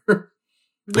about her.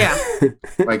 Yeah.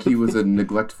 Like he was a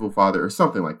neglectful father or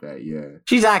something like that. Yeah.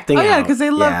 She's acting. Oh yeah, because they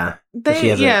love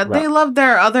they love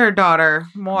their other daughter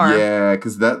more. Yeah,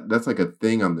 because that's like a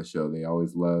thing on the show. They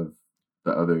always love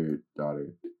the other daughter.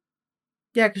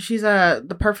 Yeah, because she's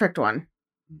the perfect one.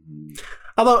 Mhm.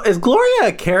 Although, is Gloria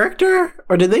a character,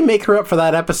 or did they make her up for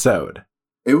that episode?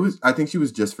 I think she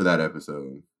was just for that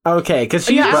episode. Okay, because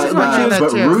she, Yeah, I was watching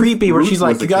that too. creepy, where Ruth she's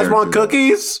like, was a "You guys want character, though.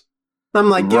 cookies?" I'm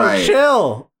like, "Yo, Right.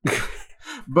 chill."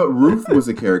 But Ruth was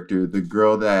a character. The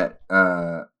girl that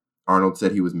Arnold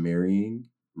said he was marrying,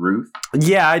 Ruth.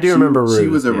 Yeah, I do remember Ruth. She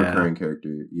was a yeah. recurring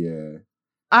character. Yeah.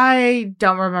 I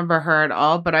don't remember her at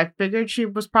all, but I figured she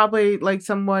was probably like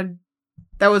someone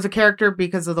that was a character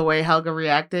because of the way Helga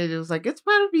reacted. It was like, it's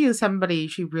probably somebody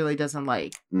she really doesn't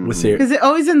like. Was here. Because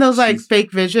always in those like She's-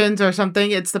 fake visions or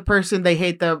something, it's the person they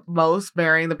hate the most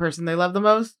marrying the person they love the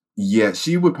most. Yeah,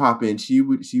 she would pop in. She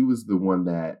was the one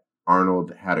that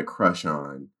Arnold had a crush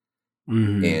on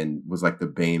Mhm. and was like the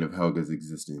bane of Helga's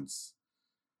existence.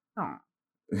 Oh.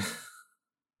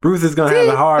 Ruth is gonna See, have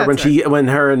it hard that's when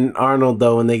her and Arnold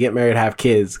though when they get married have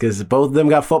kids because both of them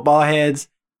got football heads.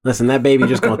 Listen, that baby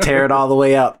just gonna tear it all the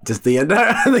way up, just the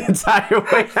entire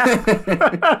way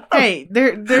up. Hey,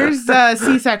 there's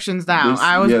C-sections now. There's-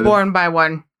 I was yeah, born by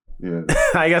one. Yeah.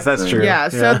 I guess that's true. Yeah,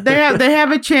 so they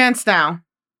have a chance now.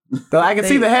 So I can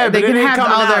see the head, they but it can ain't have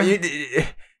coming all out. their-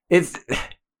 It's.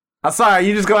 I'm sorry,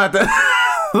 you just gonna have to.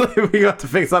 We got to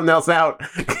figure something else out.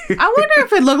 I wonder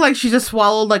if it looked like she just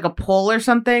swallowed like a pole or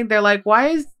something. They're like, why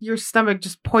is your stomach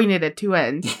just pointed at two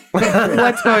ends?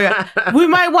 What's going on? We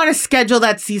might want to schedule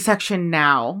that C-section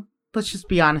now. Let's just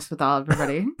be honest with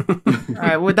everybody. All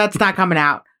right, well, that's not coming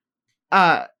out.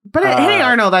 But Hey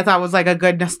Arnold, I thought was like a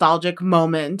good nostalgic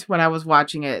moment when I was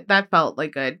watching it. That felt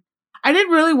like good. I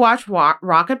didn't really watch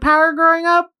Rocket Power growing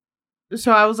up,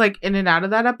 so I was like in and out of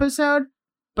that episode.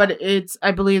 But it's,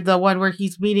 I believe, the one where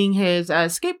he's meeting his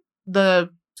the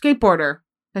skateboarder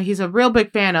that he's a real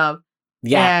big fan of.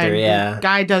 The actor, and yeah. The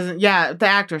guy doesn't, the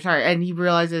actor, sorry. And he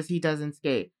realizes he doesn't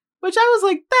skate. Which I was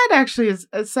like, that actually is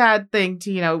a sad thing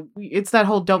to, it's that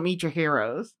whole don't meet your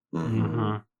heroes.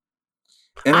 Mm-hmm.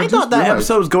 And I just thought that realized-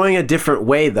 episode was going a different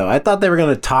way, though. I thought they were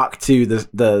going to talk to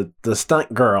the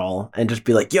stunt girl and just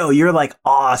be like, yo, you're like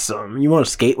awesome. You want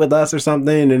to skate with us or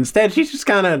something? And instead, she's just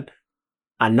kind of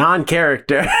a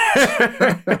non-character.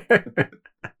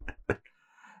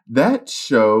 That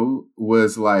show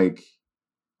was like,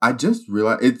 I just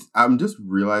realized I'm just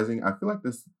realizing I feel like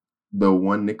this the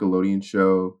one Nickelodeon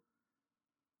show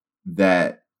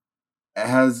that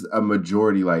has a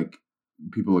majority like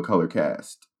people of color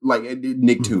cast, like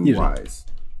Nicktoons wise.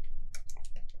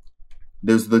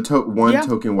 There's the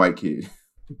token white kid.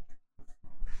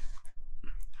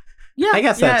 Yeah, I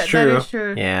guess that's true. That is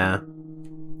true. Yeah.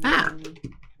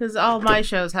 Because all my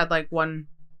shows had like one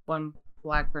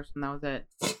black person. That was it.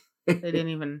 They didn't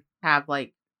even have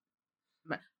like.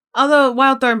 Although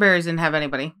Wild Thornberrys didn't have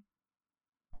anybody.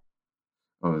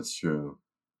 Oh, that's true.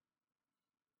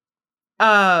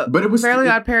 But it was Fairly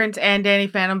Odd Parents and Danny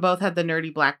Phantom both had the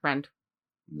nerdy black friend.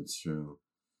 That's true.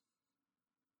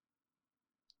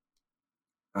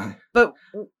 But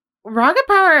Rocket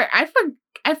Power, I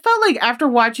felt like after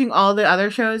watching all the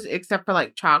other shows except for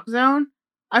like Chalk Zone,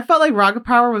 I felt like Rocket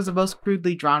Power was the most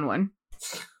crudely drawn one.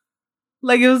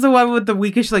 Like it was the one with the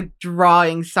weakish like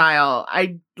drawing style.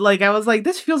 I was like,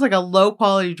 this feels like a low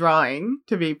quality drawing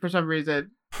to me for some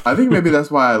reason. I think maybe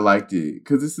that's why I liked it,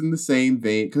 because it's in the same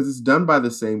vein, because it's done by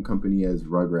the same company as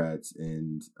Rugrats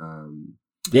and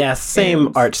yeah,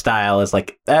 same art style as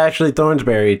like actually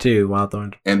Thornsberry too, Wild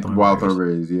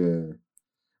Thornberrys, yeah.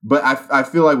 But I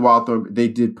feel like they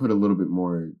did put a little bit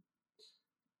more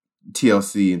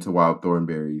TLC into Wild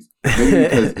Thornberrys, maybe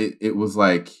because it was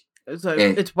like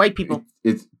it's white people.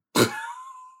 It's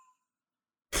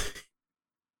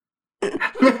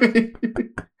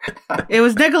It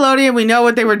was Nickelodeon. We know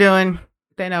what they were doing.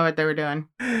 They know what they were doing.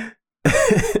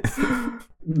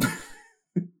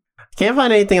 Can't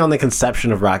find anything on the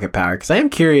conception of Rocket Power because I am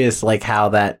curious, like how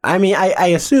that. I mean, I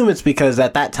assume it's because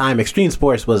at that time extreme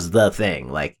sports was the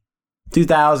thing. Like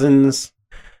 2000s,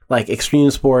 like extreme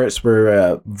sports were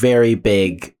a very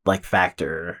big like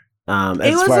factor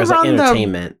as far as like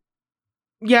entertainment.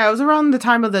 Yeah, it was around the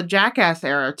time of the Jackass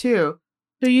era too.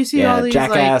 So you see all these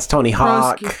Jackass, like, Tony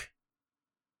Hawk.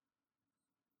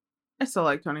 I still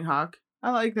like Tony Hawk. I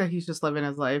like that he's just living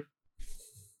his life.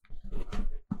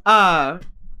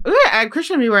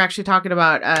 Christian and me were actually talking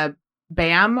about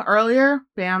Bam earlier.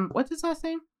 Bam, what's his last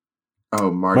name? Oh,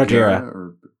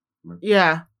 Margera.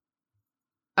 Yeah.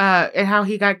 And how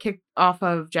he got kicked off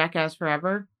of Jackass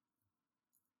Forever.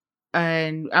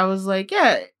 And I was like,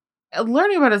 yeah,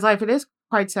 learning about his life, it is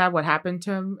quite sad what happened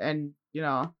to him. And,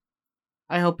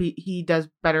 I hope he does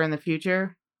better in the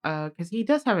future. Because he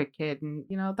does have a kid, and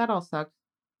that all sucks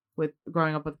with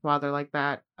growing up with a father like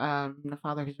that. The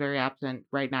father is very absent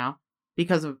right now.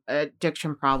 because of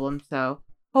addiction problems. So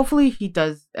hopefully he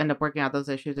does end up working out those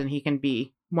issues and he can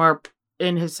be more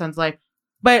in his son's life.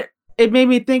 But it made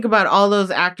me think about all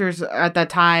those actors at that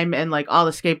time and like all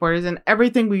the skateboarders and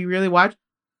everything we really watched.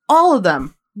 All of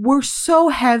them were so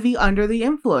heavy under the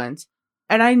influence.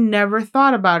 And I never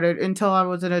thought about it until I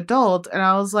was an adult. And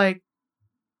I was like,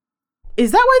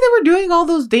 is that why they were doing all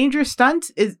those dangerous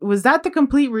stunts? Was that the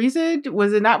complete reason?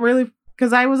 Was it not really?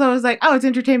 Because I was always like, oh, it's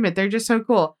entertainment. They're just so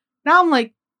cool. Now I'm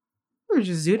like, you're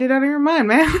just zooted out of your mind,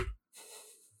 man.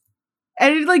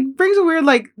 And it like brings a weird,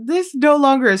 like, this no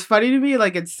longer is funny to me.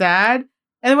 Like, it's sad.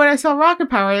 And when I saw Rocket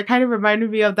Power, it kind of reminded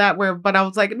me of that but I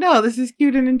was like, no, this is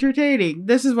cute and entertaining.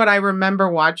 This is what I remember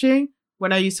watching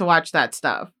when I used to watch that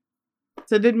stuff.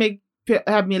 So it did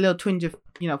have me a little twinge of,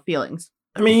 feelings.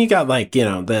 I mean, you got like,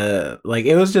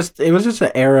 it was just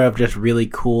an era of just really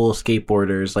cool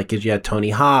skateboarders. Like, 'cause you had Tony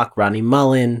Hawk, Rodney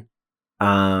Mullen,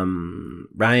 Ryan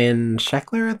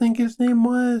Sheckler, I think his name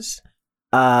was.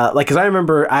 'Cause I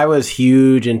remember I was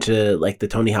huge into like the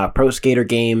Tony Hawk Pro Skater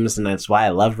games, and that's why I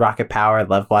loved Rocket Power. I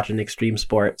loved watching extreme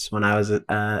sports when I was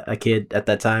a kid at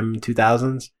that time,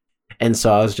 2000s. And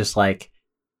so I was just like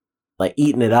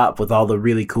eating it up with all the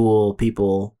really cool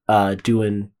people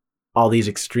doing all these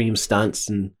extreme stunts,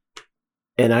 and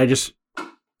I just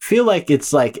feel like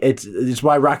it's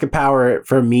why Rocket Power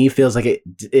for me feels like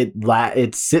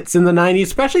it sits in the 90s,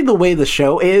 especially the way the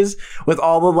show is with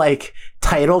all the like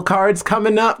title cards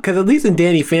coming up, because at least in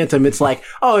Danny Phantom it's like,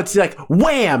 oh, it's like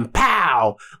wham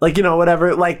pow, like,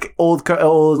 whatever, like old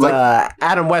like,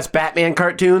 Adam West Batman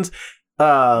cartoons.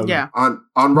 Yeah, on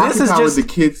Rocket Power,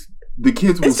 the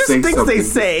kids will say things something. They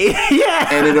say, yeah,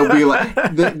 and it'll be like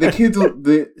the kids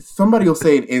somebody will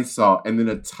say an insult, and then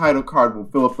a title card will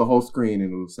fill up the whole screen,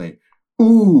 and it'll say,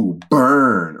 "Ooh,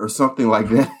 burn" or something like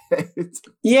that.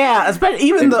 Yeah, especially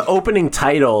even the opening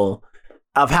title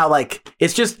of how like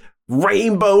it's just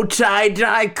rainbow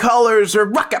tie-dye colors or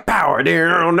Rocket Power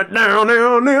down,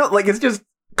 like it's just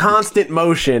constant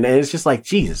motion, and it's just like,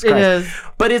 Jesus Christ. It is.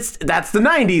 But that's the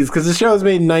 90s, because the show was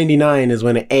made in 99 is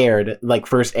when it aired, like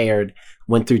first aired,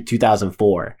 went through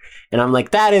 2004, and I'm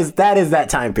like, that is that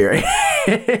time period.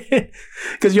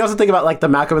 Because you also think about like the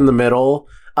Malcolm in the Middle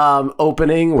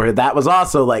opening, where that was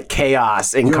also like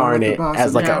chaos incarnate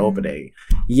as like an opening.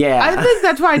 Yeah, I think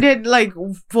that's why I did like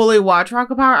fully watch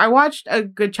Rocket Power. I watched a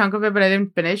good chunk of it, but I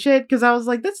didn't finish it because I was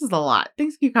like, this is a lot.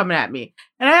 Things keep coming at me,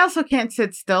 and I also can't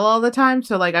sit still all the time.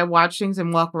 So like I watch things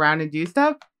and walk around and do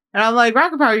stuff. And I'm like,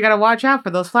 Rocket Power, you gotta watch out for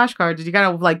those flashcards. You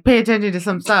gotta like pay attention to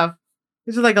some stuff.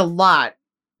 This is like a lot.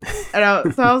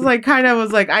 And so I was like,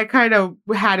 I kind of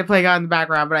had to play God in the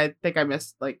background, but I think I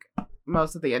missed like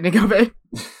most of the ending of it.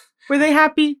 Were they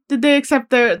happy? Did they accept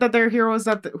that their hero was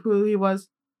not who he was?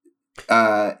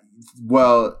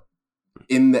 Well,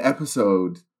 in the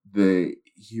episode, the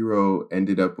hero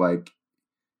ended up like,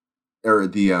 or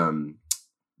the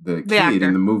kid actor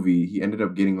in the movie, he ended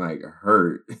up getting like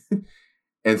hurt,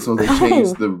 and so they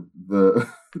changed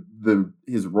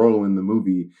his role in the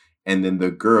movie, and then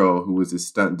the girl who was his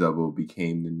stunt double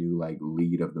became the new like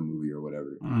lead of the movie or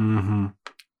whatever. Mm-hmm.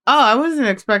 Oh, I wasn't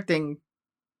expecting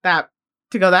that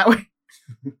to go that way.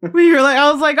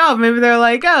 I was like, oh, maybe they're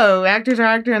like, oh, actors are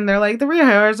actor, and they're like, the real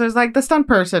heroes is like the stunt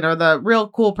person, or the real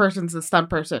cool person's the stunt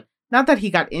person. Not that he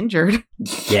got injured.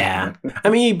 Yeah, I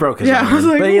mean, he broke his arm,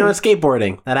 like, but it's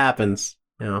skateboarding, that happens.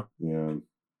 Yeah.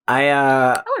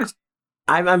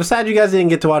 I'm sad you guys didn't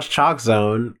get to watch Chalk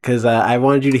Zone, because I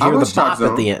wanted you to hear the bop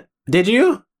at the end. Did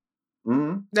you?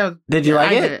 Mm-hmm. No, did you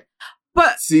like it?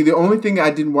 But see, the only thing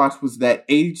I didn't watch was that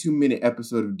 82-minute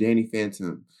episode of Danny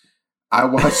Phantom. I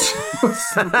watched.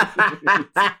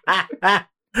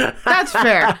 That's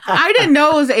fair. I didn't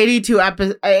know it was 82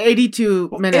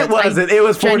 minutes. It wasn't. It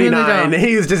was 49.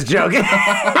 He was just joking.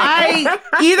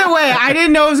 Either way, I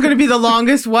didn't know it was going to be the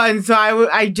longest one, so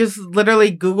I just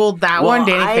literally Googled that one,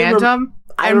 Danny Phantom.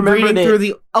 I'm reading through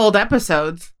the old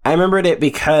episodes. I remembered it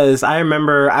because I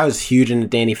was huge into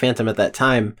Danny Phantom at that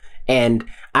time. And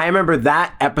I remember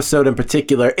that episode in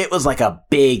particular, it was like a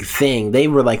big thing. They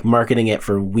were like marketing it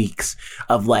for weeks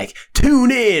of like,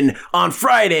 tune in on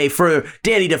Friday for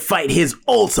Danny to fight his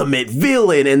ultimate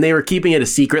villain. And they were keeping it a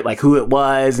secret, like who it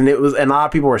was. And a lot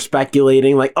of people were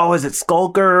speculating like, oh, is it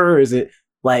Skulker? Or is it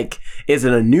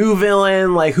a new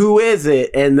villain? Like, who is it?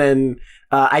 And then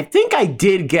I think I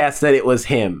did guess that it was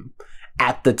him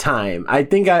at the time. I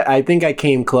think I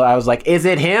came close. I was like, is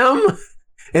it him?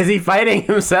 Is he fighting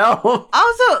himself?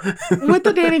 Also, with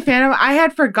the Danny Phantom, I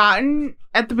had forgotten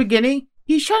at the beginning,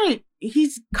 he's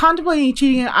contemplating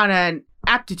cheating on an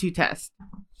aptitude test.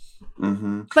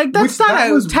 Mm-hmm. Like, that's not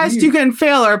a test you can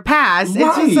fail or pass. Right.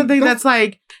 It's just something that's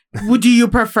like, do you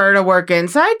prefer to work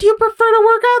inside? Do you prefer to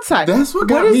work outside? That's what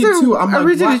got me too. I'm like,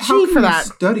 reason to how cheat can for you that?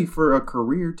 study for a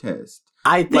career test?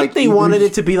 I think they wanted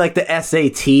it to be like the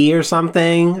SAT or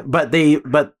something,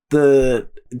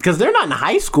 because they're not in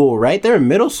high school, right? They're in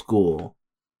middle school.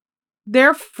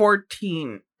 They're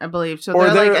 14, I believe. So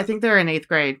I think they're in 8th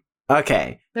grade.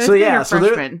 Okay. They're So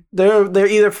freshmen. they're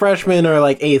either freshmen or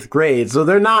like 8th grade. So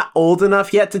they're not old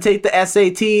enough yet to take the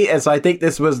SAT. And so I think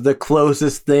this was the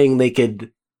closest thing they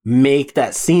could make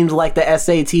that seemed like the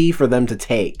SAT for them to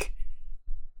take.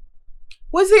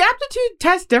 Was the aptitude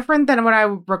test different than what I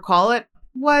recall it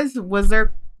was? Was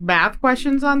there math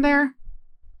questions on there?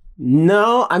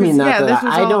 No, I mean,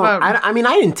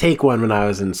 I didn't take one when I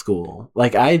was in school.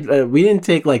 Like we didn't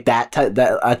take like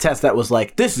a test that was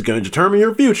like, this is going to determine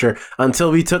your future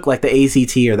until we took like the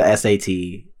ACT or the SAT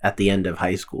at the end of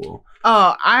high school.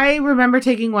 Oh, I remember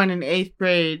taking one in 8th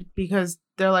grade because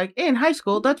they're like, in high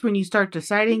school, that's when you start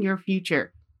deciding your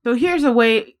future. So here's a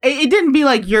way. It didn't be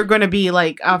like you're going to be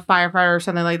like a firefighter or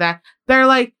something like that. They're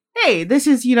like, hey, this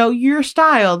is, your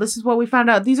style. This is what we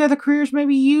found out. These are the careers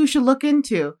maybe you should look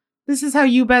into. This is how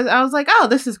you best. I was like, oh,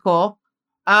 this is cool.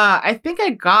 I think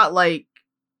I got like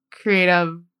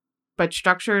creative but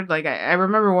structured. Like I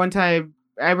remember one time,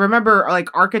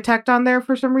 like architect on there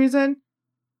for some reason.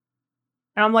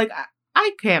 And I'm like,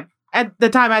 I can't. At the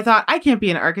time I thought I can't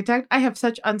be an architect. I have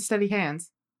such unsteady hands.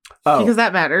 Oh, because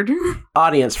that mattered.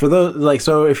 Audience, for those,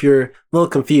 so if you're a little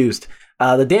confused,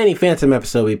 the Danny Phantom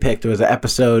episode we picked was an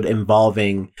episode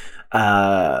involving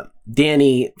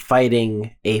Danny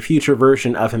fighting a future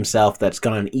version of himself that's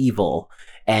gone evil.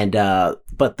 And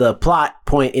but the plot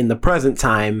point in the present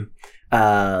time,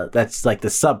 that's like the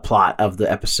subplot of the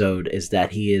episode, is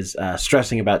that he is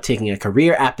stressing about taking a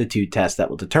career aptitude test that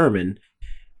will determine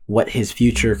what his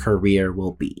future career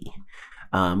will be.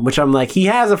 Which I'm like, he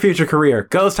has a future career,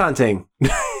 ghost hunting.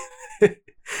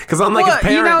 Because unlike his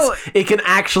parents, it can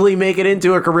actually make it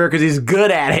into a career because he's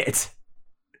good at it.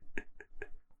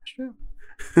 True.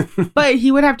 But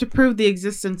he would have to prove the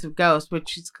existence of ghosts,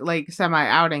 which is like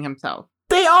semi-outing himself.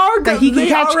 They are ghosts.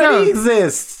 They already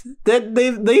exist.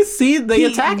 They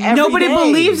attack every Nobody day.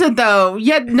 believes it though.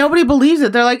 Yet nobody believes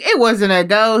it. They're like, it wasn't a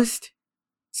ghost.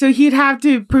 So he'd have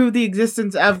to prove the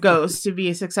existence of ghosts to be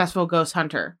a successful ghost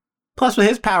hunter. Plus, with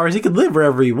his powers, he could live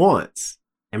wherever he wants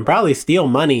and probably steal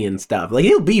money and stuff. Like,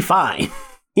 he'll be fine.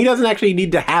 He doesn't actually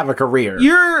need to have a career.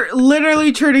 You're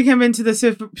literally turning him into the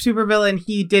supervillain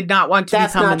he did not want to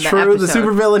become in the episode. That's not true. The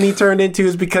supervillain he turned into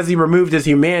is because he removed his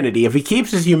humanity. If he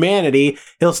keeps his humanity,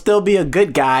 he'll still be a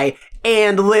good guy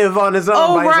and live on his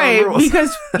own by his own rules.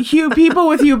 Because people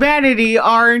with humanity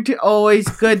aren't always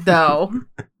good, though.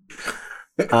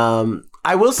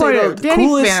 I will say, though,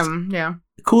 the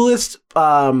coolest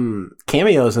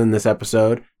cameos in this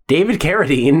episode, David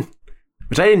Carradine,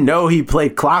 which I didn't know he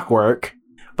played Clockwork,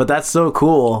 but that's so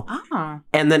cool. Oh.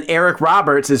 And then Eric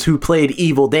Roberts is who played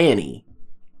Evil Danny.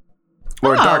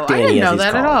 Or Dark Danny, I didn't know as he's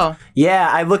that called. At all. Yeah,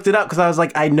 I looked it up because I was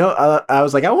like, I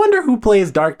wonder who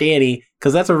plays Dark Danny,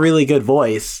 because that's a really good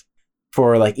voice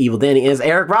for like Evil Danny. And it's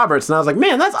Eric Roberts, and I was like,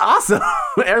 man, that's awesome.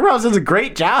 Eric Roberts does a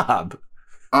great job.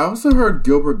 I also heard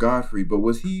Gilbert Gottfried, but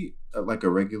was he like a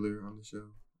regular on the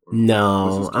show?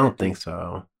 No, I don't think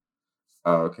so.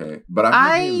 Oh, okay. But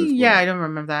I don't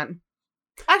remember that.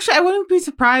 Actually, I wouldn't be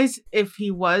surprised if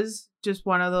he was just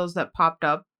one of those that popped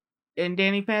up in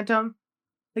Danny Phantom.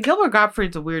 Like, Gilbert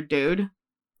Gottfried's a weird dude,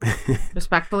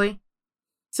 respectfully.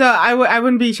 So I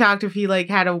wouldn't be shocked if he like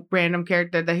had a random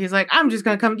character that he's like, I'm just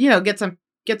gonna come, get some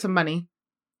money.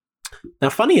 Now,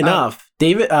 funny enough,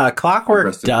 David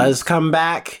Clockwork does come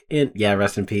back in. Yeah,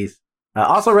 rest in peace.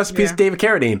 Also, rest in peace, David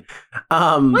Carradine.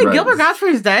 Wait, right. Gilbert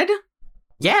Gottfried's dead?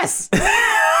 Yes.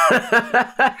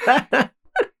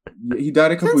 He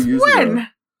died a couple years ago.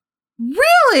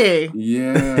 Really?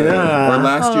 Yeah. Or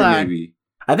last year, maybe.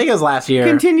 I think it was last year.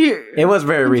 It was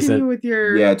very recent. With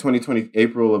your... Yeah, 2020,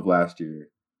 April of last year.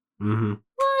 Mm-hmm.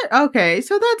 What? Okay,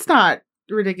 so that's not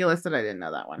ridiculous that I didn't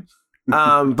know that one.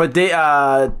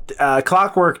 But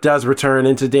Clockwork does return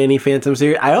into Danny Phantom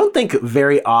series. I don't think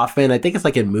very often. I think it's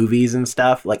like in movies and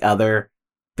stuff, like other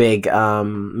big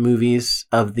movies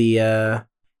of the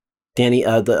Danny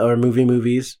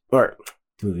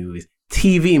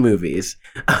TV movies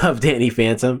of Danny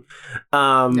Phantom.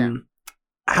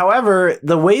 However,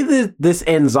 the way that this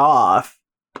ends off,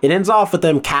 it ends off with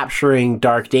them capturing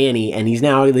Dark Danny, and he's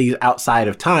now outside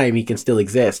of time. He can still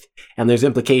exist, and there's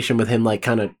implication with him like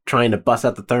kind of trying to bust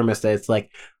out the thermostat. It's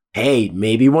like, hey,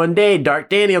 maybe one day Dark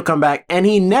Danny will come back, and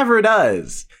he never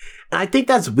does. And I think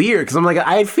that's weird because I'm like,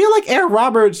 I feel like Eric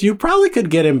Roberts, you probably could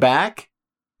get him back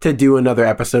to do another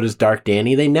episode as Dark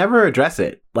Danny. They never address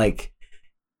it. Like,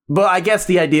 But I guess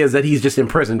the idea is that he's just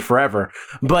imprisoned forever.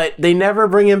 But they never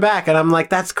bring him back, and I'm like,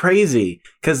 that's crazy.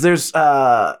 Because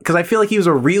I feel like he was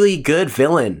a really good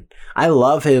villain. I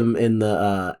love him in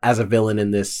the as a villain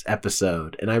in this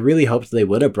episode, and I really hoped they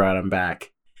would have brought him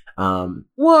back.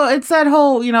 Well, it's that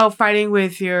whole, fighting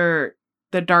with the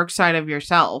dark side of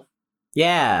yourself.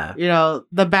 Yeah.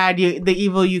 The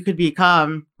evil you could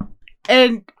become.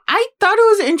 And I thought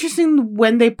it was interesting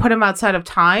when they put him outside of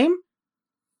time.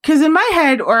 Because in my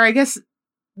head, or I guess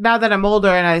now that I'm older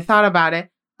and I thought about it,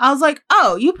 I was like,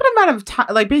 oh, you put him out of time,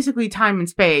 like basically time and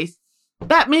space.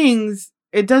 That means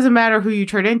it doesn't matter who you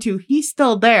turn into. He's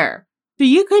still there. So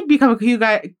you could become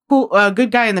a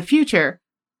good guy in the future.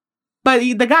 But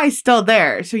the guy's still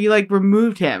there. So you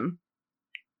removed him.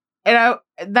 And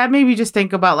that made me just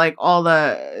think about all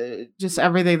the just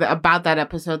everything about that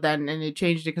episode then, and it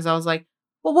changed it because I was like,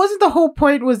 well, wasn't the whole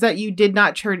point was that you did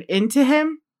not turn into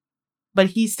him, but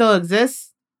he still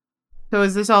exists? So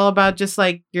is this all about just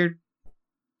you're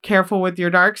careful with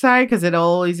your dark side because it'll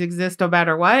always exist no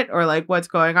matter what, or what's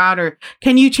going on, or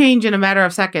can you change in a matter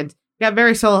of seconds? Got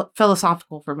very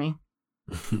philosophical for me,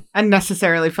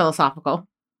 unnecessarily philosophical.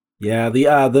 Yeah, the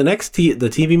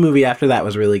TV movie after that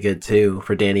was really good too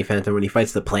for Danny Phantom when he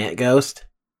fights the plant ghost.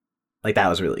 That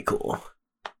was really cool.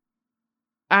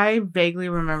 I vaguely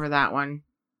remember that one.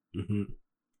 Mm-hmm.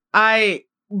 I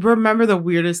remember the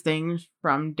weirdest things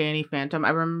from Danny Phantom. I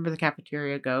remember the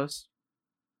cafeteria ghost.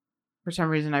 For some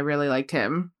reason, I really liked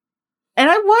him. And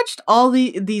I watched all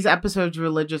these episodes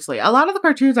religiously. A lot of the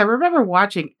cartoons I remember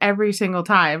watching every single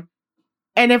time.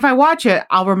 And if I watch it,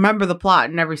 I'll remember the plot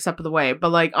in every step of the way.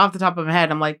 But off the top of my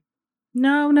head, I'm like,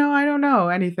 no, I don't know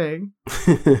anything.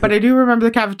 But I do remember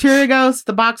the cafeteria ghost,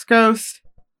 the box ghost.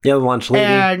 Yeah, the lunch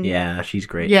lady. Yeah, she's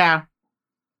great. Yeah.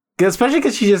 Especially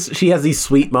because she has these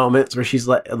sweet moments where she's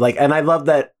like, and I love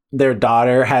that their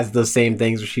daughter has those same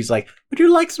things where she's like, would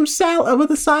you like some salad with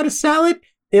a side of salad?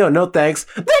 No thanks.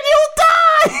 Then you'll die!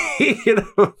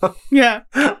 Yeah.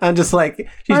 I'm just like,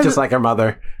 she's just like her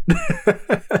mother.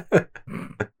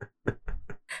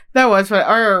 That was fun.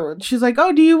 Or she's like,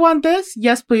 oh, do you want this?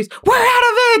 Yes, please. We're out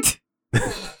of it!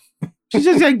 She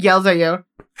just yells at you.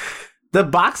 The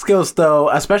box ghost, though,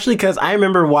 especially because I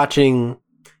remember watching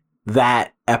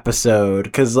that episode,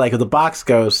 because the box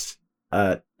ghost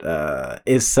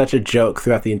is such a joke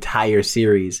throughout the entire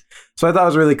series. So I thought it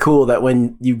was really cool that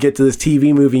when you get to this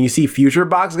TV movie and you see future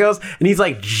box ghost and he's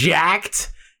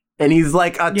jacked and he's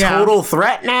a total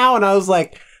threat now, and I was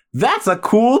like, that's a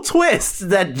cool twist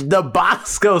that the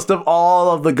box ghost of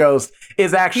all of the ghosts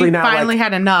is actually now finally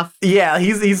had enough. Yeah,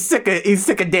 he's sick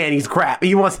of Danny's crap.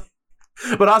 He wants,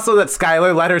 but also that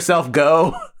Skylar let herself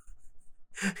go.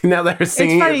 Now that her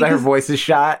singing, that her voice is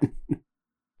shot.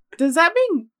 Does that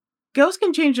mean ghosts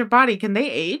can change their body? Can they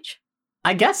age?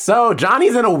 I guess so.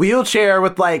 Johnny's in a wheelchair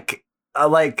with what's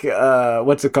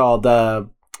it called?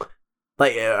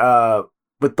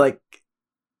 With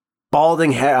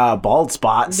balding hair, bald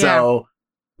spot. Yeah. So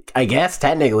I guess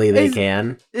technically they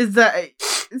can. Is that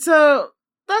so?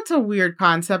 That's a weird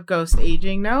concept, ghost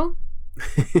aging. No,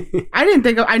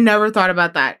 I never thought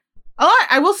about that.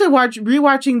 I will say,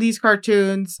 rewatching these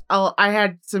cartoons, I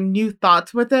had some new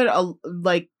thoughts with it,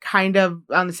 kind of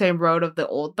on the same road of the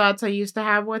old thoughts I used to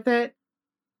have with it.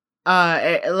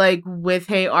 With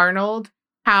Hey Arnold,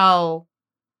 how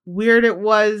weird it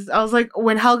was. I was like,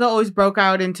 when Helga always broke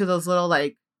out into those little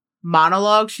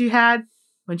monologues she had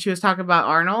when she was talking about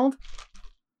Arnold.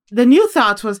 The new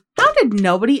thoughts was, how did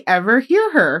nobody ever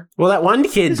hear her? Well, that one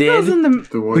kid did.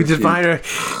 We just find her.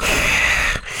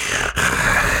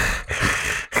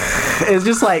 It's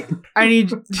just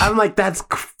I'm like, that's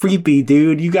creepy,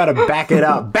 dude. You gotta back it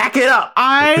up. Back it up.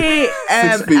 I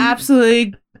am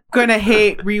absolutely gonna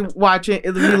hate re-listening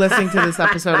to this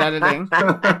episode editing.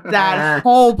 That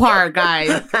whole part,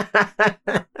 guys.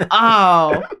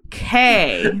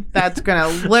 Okay. That's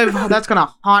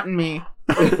gonna haunt me.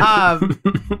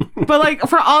 But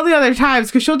for all the other times,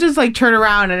 because she'll just turn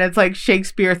around and it's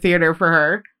Shakespeare theater for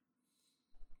her.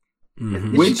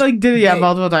 Mm-hmm. Which did it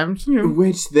multiple times. Yeah.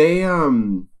 Which they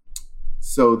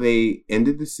so they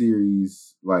ended the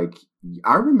series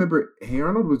I remember Hey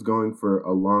Arnold was going for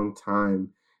a long time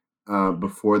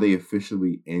before they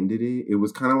officially ended it. It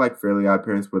was kind of like Fairly Odd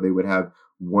Parents, where they would have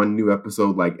one new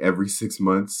episode every 6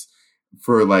 months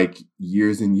for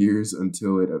years and years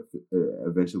until it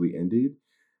eventually ended.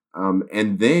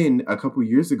 And then a couple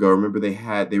years ago, remember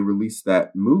they released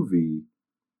that movie.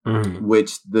 Mm-hmm.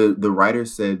 Which the writer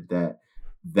said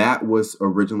that was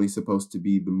originally supposed to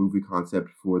be the movie concept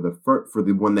for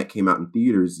the one that came out in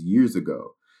theaters years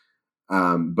ago,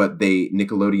 but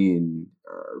Nickelodeon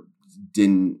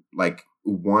didn't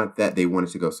want that. They wanted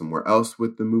to go somewhere else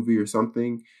with the movie or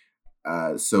something.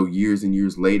 So years and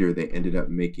years later, they ended up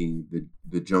making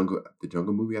the jungle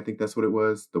movie. I think that's what it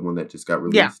was. The one that just got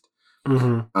released. Yeah.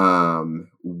 Mm-hmm.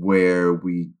 Where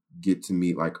we get to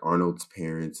meet like Arnold's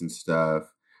parents and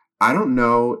stuff. I don't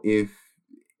know if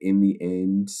in the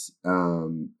end,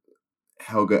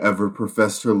 Helga ever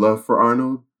professed her love for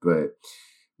Arnold, but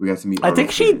we got to meet Arnold. I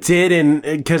think she did,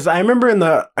 because I remember in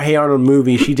the Hey Arnold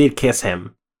movie, she did kiss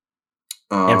him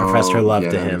and professed her love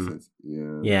to him.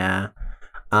 Yeah.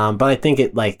 But I think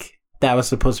that was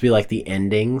supposed to be like the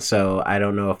ending, so I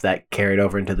don't know if that carried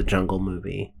over into the Jungle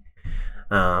movie.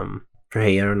 For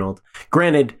Hey Arnold.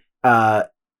 Granted,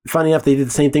 funny enough, they did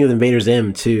the same thing with Invader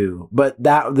Zim too, but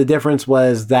the difference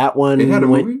was that one. It had a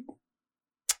movie?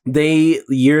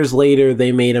 Years later,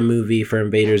 they made a movie for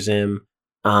Invader Zim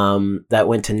that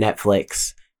went to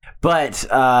Netflix. But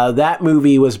that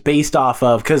movie was based off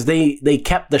of, because they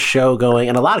kept the show going,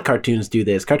 and a lot of cartoons do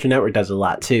this. Cartoon Network does a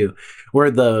lot too, where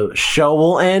the show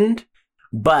will end,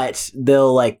 but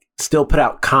they'll like still put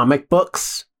out comic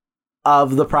books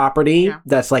of the property. Yeah.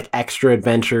 That's like extra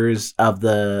adventures of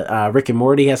the Rick and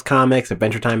Morty has comics,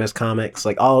 Adventure Time has comics,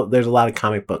 there's a lot of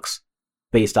comic books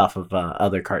based off of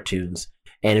other cartoons.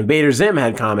 And Invader Zim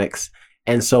had comics,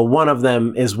 and so one of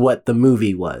them is what the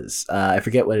movie was. I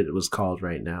forget what it was called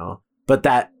right now, but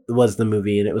that was the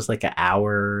movie, and it was like an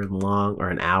hour long, or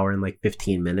an hour and like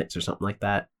 15 minutes or something like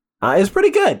that. It was pretty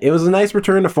good. It was a nice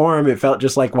return to form. It felt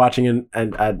just like watching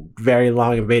a very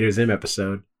long Invader Zim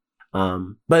episode.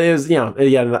 But it was,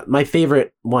 my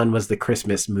favorite one was the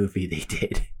Christmas movie they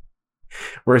did,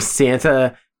 where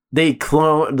Santa, they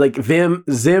clone, like Zim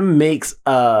makes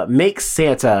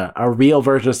Santa, a real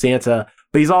version of Santa,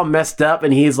 but he's all messed up,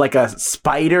 and he's like a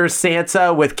spider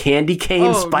Santa with candy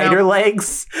cane spider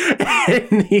legs,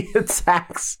 and he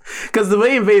attacks. Because the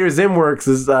way Invader Zim works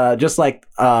is just like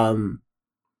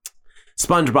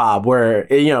SpongeBob, where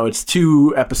it's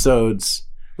 2 episodes,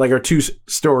 or 2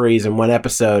 stories in one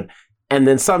episode, and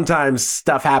then sometimes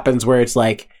stuff happens where it's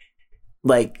like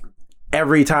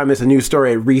every time it's a new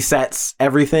story, it resets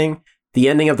everything. The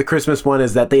ending of the Christmas one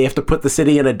is that they have to put the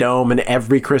city in a dome, and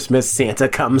every Christmas Santa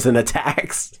comes and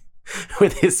attacks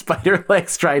with his spider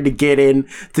legs, trying to get in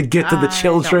to get to the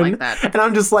children. Like, and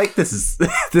I'm just like, this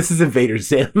is Invader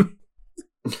Zim.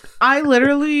 I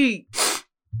literally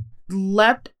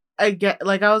leapt again.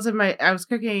 Like I was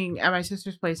cooking at my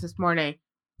sister's place this morning,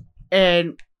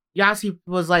 and Yasi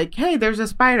was like, "Hey, there's a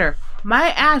spider."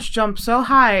 My ass jumped so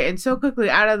high and so quickly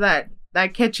out of that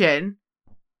kitchen.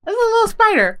 There's a little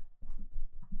spider.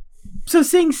 So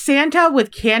seeing Santa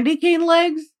with candy cane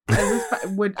legs,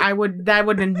 that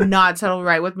would not settle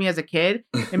right with me as a kid,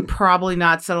 and probably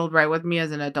not settled right with me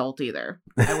as an adult either.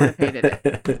 I would have hated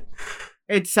it.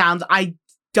 I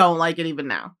don't like it even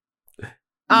now.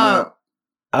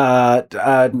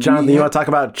 Jonathan, you want to talk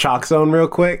about Chalk Zone real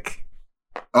quick?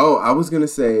 Oh, I was gonna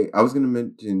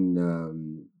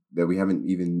mention that we haven't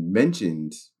even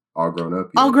mentioned All Grown Up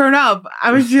yet. All Grown Up.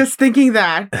 I was just thinking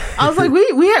that. I was like,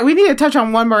 we need to touch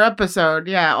on one more episode.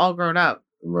 Yeah, All Grown Up.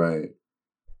 Right.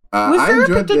 Was there a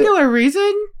particular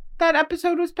reason that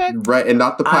episode was picked? Right, and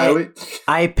not the pilot.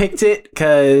 I picked it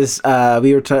because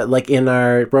we were in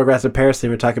our Rugrats of Paris, we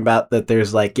were talking about that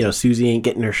there's Susie ain't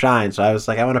getting her shine. So I was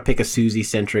like, I want to pick a Susie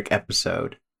centric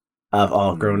episode of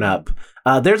All Grown Up.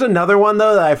 There's another one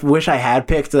though that I wish I had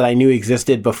picked that I knew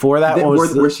existed before that one.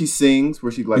 Where she sings,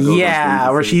 where she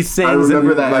where she sings. I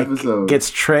remember that episode. Gets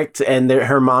tricked, and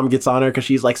her mom gets on her because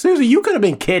she's like, Susie, you could have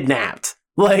been kidnapped.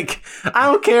 Like, I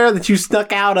don't care that you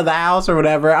snuck out of the house or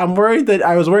whatever. I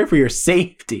was worried for your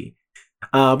safety.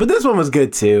 But this one was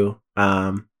good too.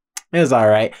 It was all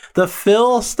right. The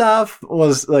Phil stuff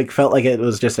was felt like it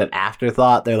was just an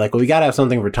afterthought. They're like, well, we got to have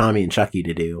something for Tommy and Chucky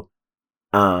to do.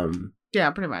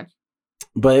 Yeah, pretty much.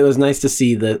 But it was nice to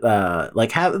see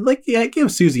that,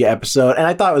 give Susie an episode. And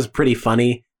I thought it was pretty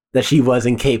funny that she was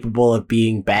incapable of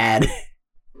being bad.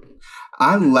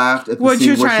 I laughed at the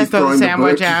scene where she's throwing the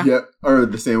sandwich, or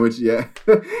the sandwich,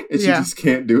 and she just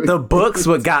can't do it. The books,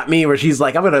 what got me, where she's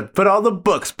like, I'm going to put all the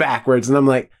books backwards. And I'm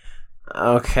like,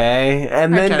 okay.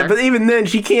 And then, but even then,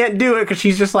 she can't do it because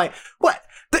she's just like, what?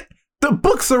 The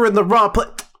books are in the wrong place.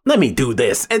 Let me do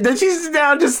this. And then she's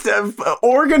now just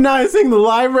organizing the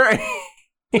library.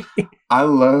 I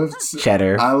loved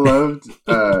Cheddar. I loved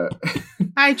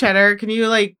Hi Cheddar, can you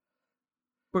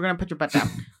we're gonna put your butt down.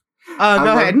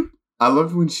 Go ahead. I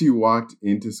loved when she walked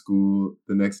into school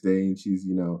the next day and she's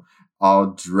all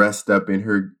dressed up in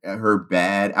her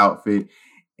bad outfit,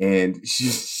 and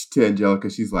she's to Angelica,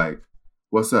 she's like,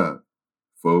 "What's up,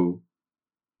 fool?"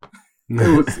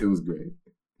 It was great.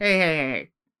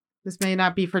 Hey. This may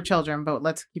not be for children, but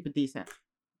let's keep it decent.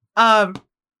 I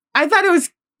thought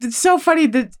it's so funny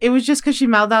that it was just because she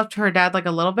mouthed off to her dad like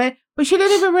a little bit, but she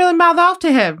didn't even really mouth off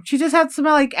to him. She just had some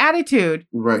like attitude.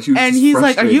 Right. She was and just he's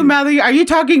like, frustrated. Are you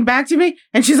talking back to me?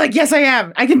 And she's like, yes, I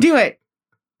am. I can do it.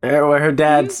 Well, her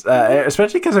dad's,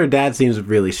 especially because her dad seems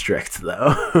really strict,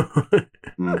 though.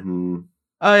 Mm-hmm.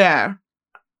 Oh, yeah.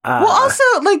 Well, also,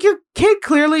 like, your kid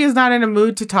clearly is not in a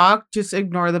mood to talk. Just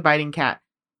ignore the biting cat.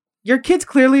 Your kid's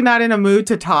clearly not in a mood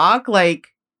to talk, like,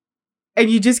 and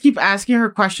you just keep asking her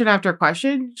question after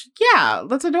question. Yeah,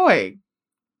 that's annoying.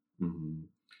 Mm-hmm.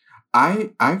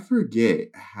 I forget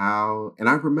how, and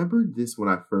I remembered this when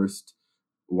I first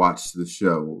watched the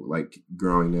show, like,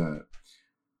 growing up.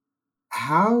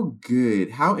 How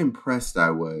impressed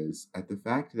I was at the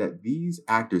fact that these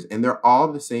actors, and they're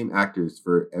all the same actors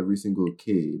for every single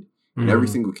kid and every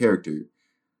single character,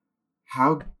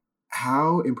 how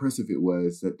impressive it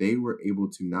was that they were able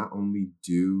to not only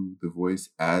do the voice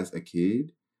as a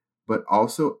kid, but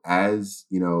also as,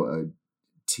 a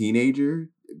teenager,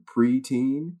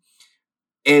 preteen,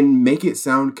 and make it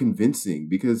sound convincing,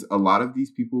 because a lot of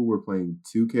these people were playing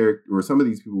some of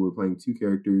these people were playing two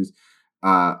characters.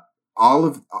 All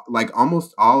of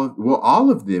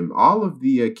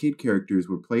the kid characters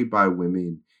were played by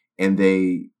women, and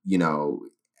they,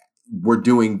 were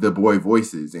doing the boy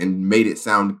voices and made it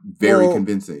sound very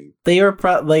convincing. They were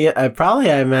probably,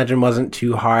 I imagine, wasn't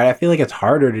too hard. I feel like it's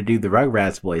harder to do the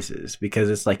Rugrats voices because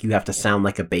it's like you have to sound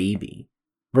like a baby.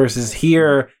 Versus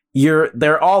here,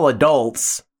 they're all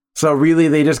adults. So really,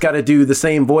 they just got to do the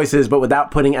same voices, but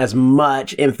without putting as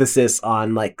much emphasis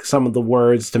on like some of the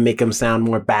words to make them sound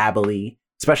more babbly,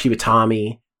 especially with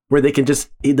Tommy, where they can just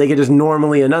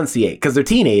normally enunciate because they're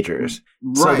teenagers,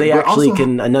 right, so they actually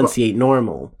can enunciate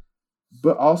normal.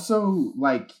 But also,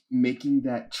 like, making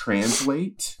that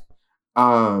translate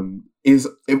is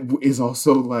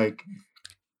also like,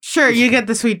 sure, you get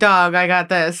the sweet dog. I got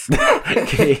this.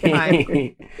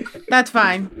 Fine. That's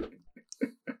fine.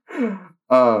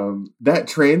 That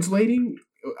translating,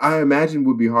 I imagine,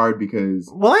 would be hard because...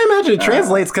 Well, I imagine it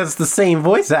translates because it's the same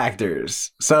voice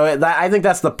actors. So I think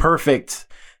that's the perfect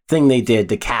thing they did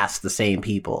to cast the same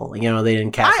people. They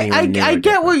didn't cast anyone new. I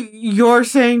get what you're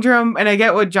saying, Jerome, and I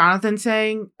get what Jonathan's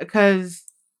saying, because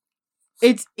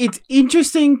it's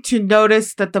interesting to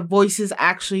notice that the voices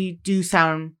actually do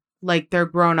sound like they're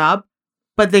grown up,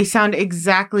 but they sound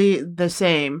exactly the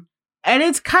same. And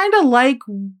it's kind of like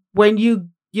when you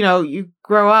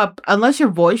grow up, unless your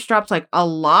voice drops like a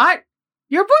lot,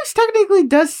 your voice technically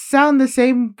does sound the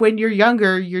same when you're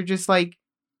younger. You're just like,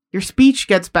 your speech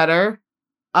gets better.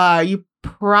 You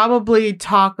probably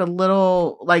talk a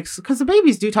little, like, because the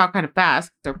babies do talk kind of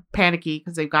fast. They're panicky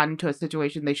because they've gotten into a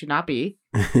situation they should not be.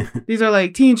 These are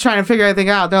like teens trying to figure everything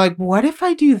out. They're like, what if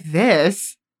I do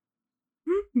this?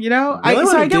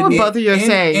 I get what both of you are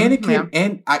saying. And it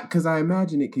can, because I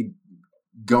imagine it could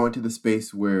go into the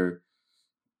space where,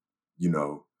 you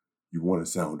want to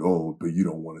sound old, but you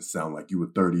don't want to sound like you a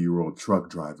 30-year-old truck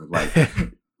driver.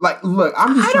 Like, look,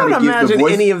 I'm just trying to give the voice. I don't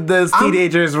imagine any of those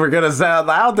teenagers were going to sound...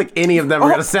 I don't think any of them were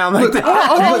going to sound like that.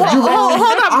 Hold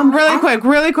up,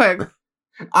 really quick.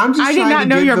 I did not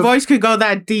know your voice could go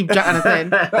that deep, Jonathan.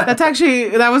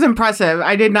 That was impressive.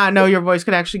 I did not know your voice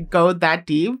could actually go that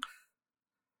deep.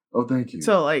 Oh, thank you.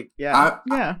 So, like, yeah.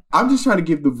 I'm just trying to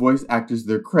give the voice actors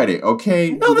their credit,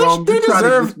 okay? No, they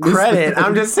deserve credit.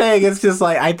 I'm just saying, it's just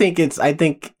like, I think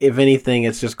if anything,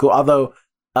 it's just cool. Although,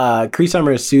 Cree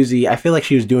Summer as Susie, I feel like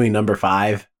she was doing number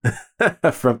 5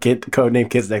 from Codename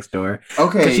Kids Next Door.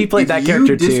 Okay, because she played that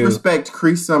character too. Disrespect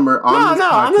Cree Summer on this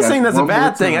podcast. I'm not saying that's a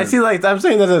bad thing. I'm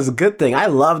saying that as a good thing. I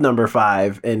love number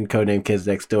 5 in Codename Kids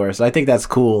Next Door, so I think that's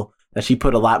cool that she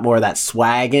put a lot more of that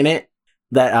swag in it.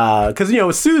 That because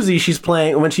with Susie,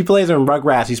 when she plays her in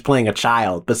Rugrats, she's playing a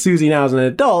child, but Susie now as an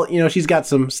adult, she's got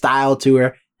some style to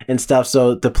her and stuff.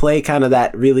 So to play kind of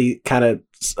that really kind of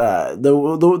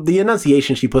the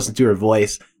enunciation she puts into her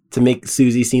voice to make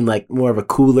Susie seem like more of a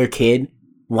cooler kid,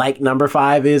 like number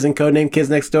 5 is in Codename Kids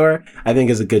Next Door, I think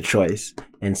is a good choice.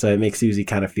 And so it makes Susie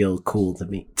kind of feel cool to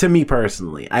me. To me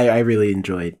personally, I really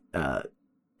enjoyed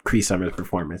Cree Summer's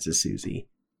performance as Susie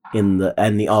in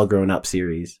the All Grown Up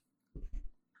series.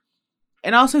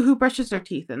 And also, who brushes their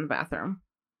teeth in the bathroom?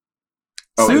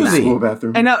 Oh, Susie. In the school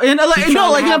bathroom. And like in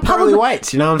a pearly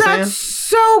whites. You know what I'm saying? That's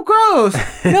so gross.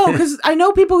 No, because I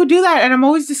know people who do that, and I'm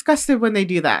always disgusted when they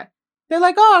do that. They're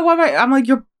like, "Oh, I'm like,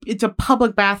 it's a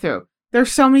public bathroom.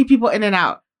 There's so many people in and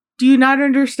out. Do you not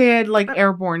understand like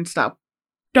airborne stuff?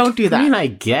 Don't do that." I mean, I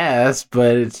guess,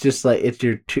 but it's just like it's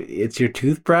your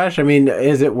toothbrush. I mean,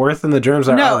 is it worse than the germs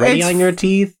that are already on your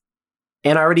teeth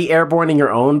and already airborne in your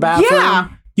own bathroom? Yeah.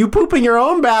 You poop in your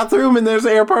own bathroom and there's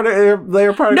air particles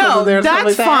No, there. that's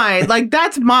like fine. Like,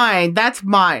 that's mine. That's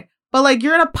mine. But, like,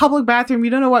 you're in a public bathroom.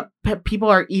 You don't know what people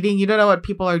are eating. You don't know what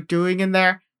people are doing in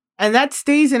there. And that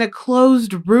stays in a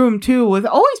closed room, too, with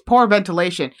always poor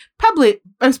ventilation.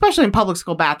 Especially in public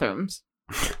school bathrooms.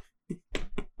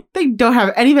 They don't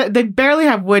have they barely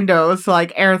have windows to,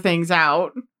 like, air things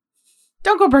out.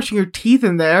 Don't go brushing your teeth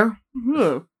in there.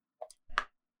 Ugh.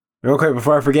 Real quick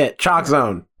before I forget, Chalk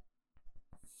Zone.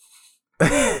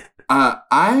 I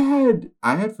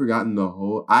had forgotten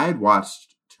I had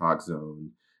watched Chalk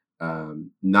Zone,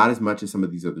 not as much as some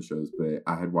of these other shows, but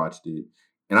I had watched it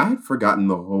and I had forgotten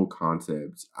the whole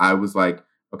concept. I was like,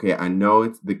 okay, I know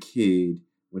it's the kid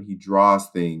when he draws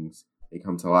things, they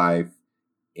come to life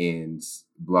and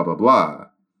blah, blah, blah.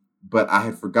 But I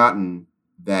had forgotten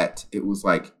that it was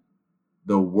like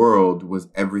the world was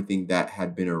everything that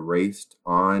had been erased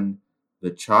on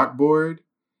the chalkboard.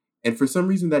 And for some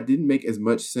reason, that didn't make as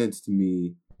much sense to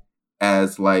me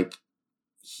as, like,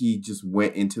 he just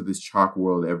went into this chalk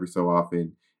world every so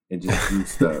often and just drew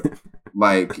stuff.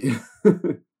 Like...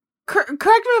 Correct me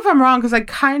if I'm wrong, because I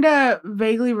kind of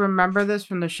vaguely remember this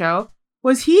from the show.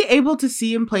 Was he able to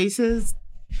see in places,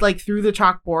 like, through the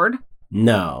chalkboard?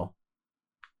 No.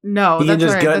 No, he can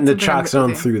just get in the chalk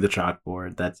zone through the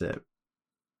chalkboard. That's it.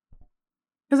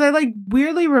 Because I, like,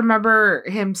 weirdly remember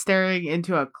him staring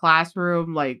into a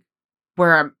classroom, like,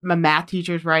 where a math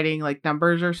teacher's writing, like,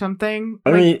 numbers or something,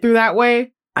 through that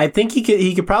way. I think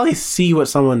he could probably see what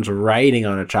someone's writing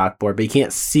on a chalkboard, but he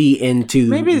can't see into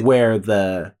where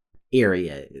the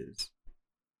area is.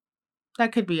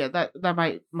 That could be it. That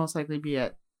might most likely be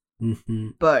it.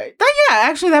 Mm-hmm. But,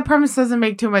 actually, that premise doesn't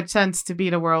make too much sense to be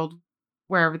in a world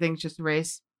where everything's just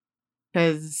erased.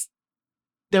 Because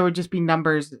there would just be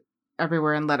numbers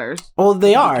everywhere in letters. Well,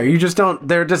 they are. You just don't.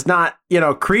 They're just not,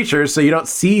 creatures, so you don't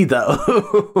see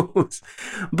those.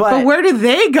 but where do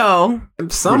they go?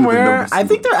 Somewhere. I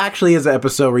think there actually is an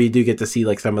episode where you do get to see,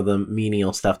 like, some of the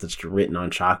menial stuff that's written on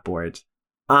chalkboards.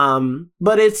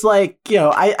 But it's like,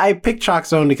 I picked Chalk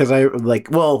Zone because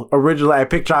originally I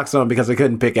picked Chalk Zone because I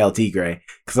couldn't pick LT Gray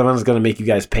because I was going to make you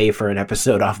guys pay for an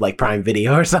episode off, like, Prime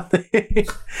Video or something.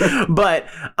 But,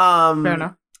 fair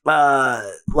enough.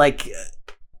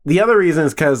 The other reason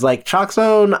is because, like, Chalk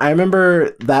Zone, I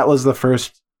remember that was the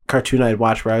first cartoon I'd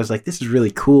watched where I was like, this is really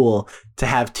cool to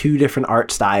have two different art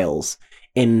styles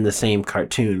in the same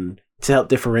cartoon to help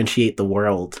differentiate the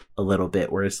world a little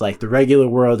bit, where it's like the regular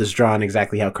world is drawn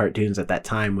exactly how cartoons at that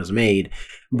time was made.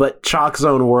 But Chalk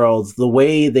Zone worlds, the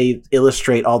way they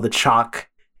illustrate all the chalk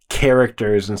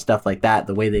characters and stuff like that,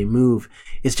 the way they move,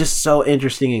 is just so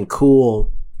interesting and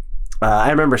cool.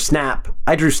 I remember Snap.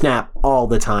 I drew Snap all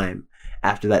the time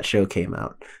after that show came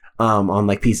out, on,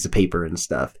 like, pieces of paper and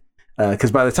stuff. Because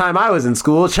by the time I was in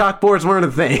school, chalkboards weren't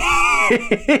a thing.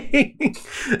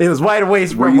 It was white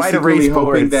erase boards.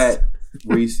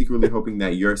 Were you secretly hoping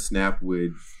that your Snap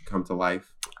would come to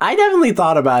life? I definitely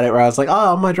thought about it, where I was like,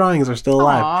 "Oh, my drawings are still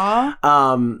alive."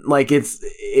 Aww. Like that's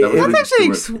actually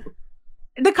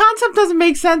the concept doesn't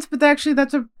make sense, but actually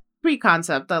that's a sweet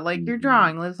concept that, like, your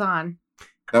drawing lives on.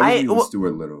 That was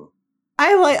Stuart Little.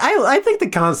 I think the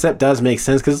concept does make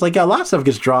sense because, like, a lot of stuff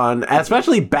gets drawn,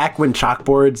 especially back when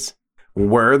chalkboards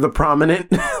were the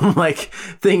prominent like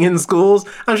thing in schools.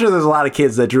 I'm sure there's a lot of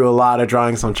kids that drew a lot of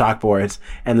drawings on chalkboards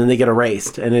and then they get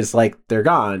erased and it's like they're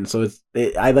gone. So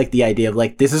I like the idea of,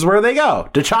 like, this is where they go,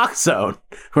 to Chalk Zone,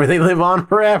 where they live on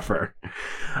forever.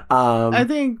 I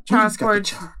think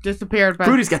chalkboards disappeared.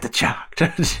 Fruity's got the chalk.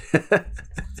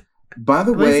 By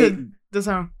the way, the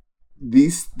song.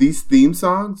 These theme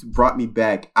songs brought me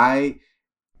back. I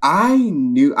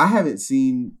haven't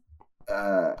seen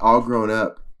All Grown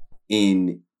Up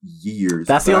in years.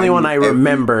 That's the only one I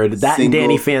remembered. That and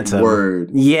Danny Phantom.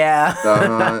 Word. Yeah.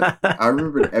 I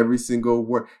remembered every single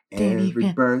word.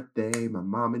 Every birthday, my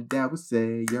mom and dad would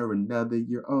say, "You're another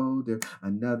year older,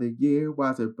 another year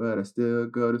wiser, but I still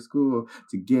go to school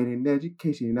to get an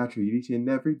education. I treat each and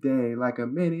every day like a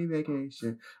mini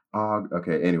vacation."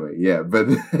 Okay, anyway, yeah, but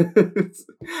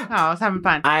I was having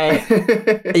fun.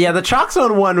 The Chalk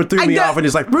Zone one threw me off, and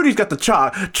he's like, "Rudy's got the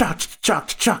chalk.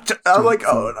 I'm like,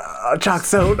 "Oh, no, Chalk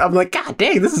Zone." I'm like, "God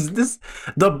dang,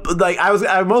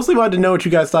 I mostly wanted to know what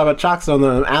you guys thought about Chalk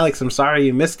Zone. Alex, I'm sorry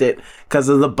you missed it because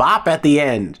of the bop at the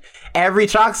end. Every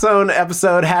Chalk Zone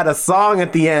episode had a song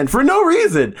at the end for no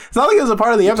reason. It's not like it was a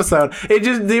part of the episode.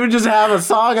 They would just have a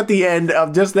song at the end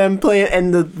of just them playing.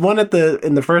 And the one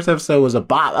in the first episode was a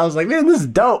bop. I was like, man, this is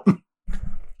dope.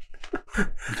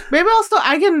 Maybe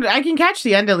I can catch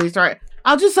the end at least. All right,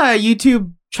 I'll just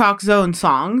YouTube Chalk Zone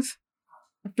songs.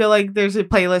 I feel like there's a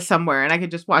playlist somewhere and I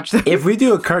could just watch them. If we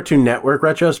do a Cartoon Network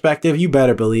retrospective, you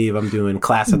better believe I'm doing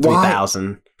Class of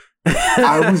 3000.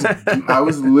 I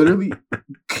was literally.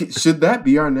 Should that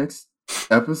be our next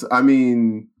episode? I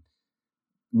mean,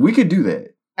 we could do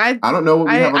that. I don't know what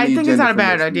we have on the agenda. I think it's not a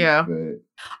bad idea. Week,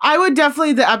 I would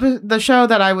definitely the show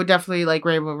that I would definitely like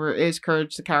rave over is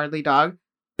Courage the Cowardly Dog.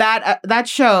 That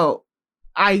show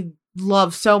I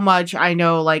love so much. I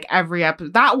know like every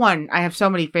episode. That one I have so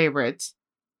many favorites.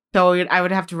 So I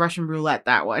would have to Russian roulette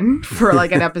that one for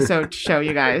like an episode to show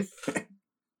you guys.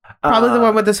 Probably the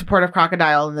one with the supportive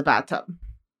crocodile in the bathtub.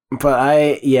 But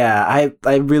I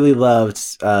really loved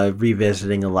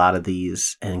revisiting a lot of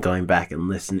these and going back and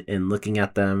looking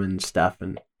at them and stuff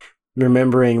and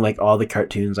remembering like all the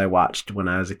cartoons I watched when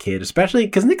I was a kid, especially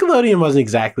because Nickelodeon wasn't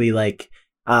exactly like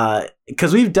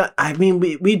because we've done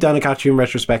a cartoon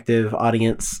retrospective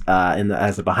audience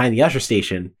as a Behind the Usher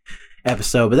Station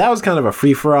episode, but that was kind of a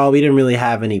free for all. We didn't really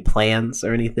have any plans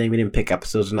or anything. We didn't pick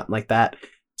episodes or nothing like that.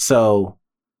 So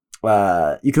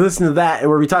you can listen to that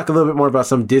where we talk a little bit more about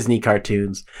some Disney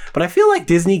cartoons. But I feel like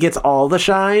Disney gets all the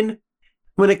shine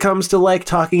when it comes to like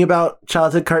talking about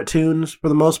childhood cartoons for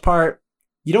the most part.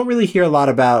 You don't really hear a lot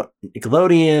about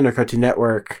Nickelodeon or Cartoon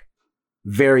Network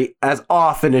very as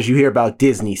often as you hear about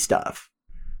Disney stuff.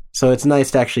 So it's nice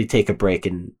to actually take a break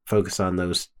and focus on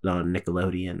those on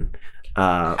Nickelodeon.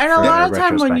 And a lot of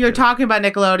time when you're talking about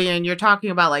Nickelodeon, you're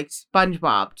talking about like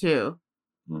SpongeBob too.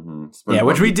 Mm-hmm. Yeah,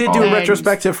 which we did do a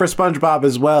retrospective for SpongeBob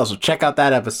as well. So check out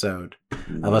that episode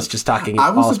of us just talking.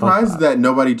 I was surprised that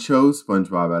nobody chose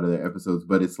SpongeBob out of their episodes,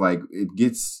 but it's like it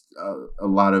gets a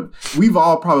lot of. We've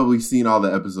all probably seen all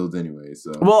the episodes anyway.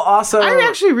 So also I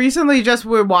actually recently just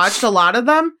watched a lot of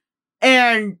them,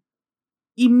 and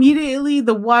immediately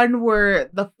the one where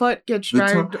the foot gets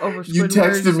dragged over Squidward's you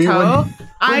texted me toe.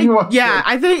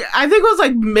 I think it was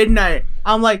like midnight.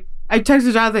 I'm like. I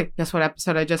texted Jonathan, guess what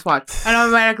episode I just watched? And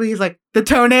automatically he's like, The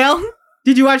Toenail?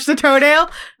 Did you watch The Toenail?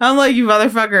 I'm like, you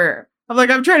motherfucker. I'm like,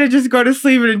 I'm trying to just go to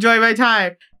sleep and enjoy my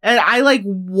time. And I like,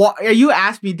 you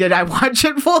asked me, did I watch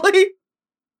it fully?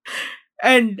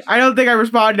 And I don't think I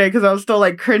responded because I was still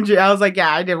like cringing. I was like,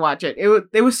 yeah, I did watch it.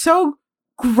 It was so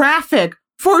graphic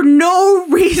for no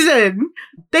reason.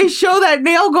 They show that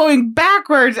nail going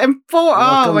backwards and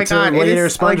oh my God. Later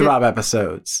SpongeBob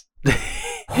episodes.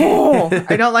 Oh,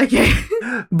 I don't like it.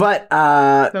 But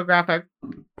so graphic.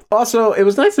 Also, it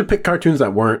was nice to pick cartoons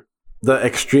that weren't the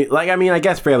extreme. Like, I mean, I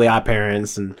guess Fairly Odd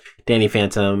Parents and Danny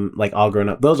Phantom, like all grown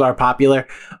up, those are popular.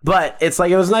 But it's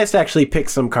like it was nice to actually pick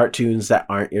some cartoons that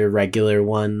aren't your regular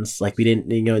ones. Like we didn't,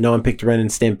 no one picked Ren and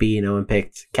Stimpy, no one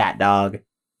picked Cat Dog,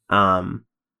 and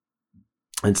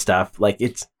stuff. Like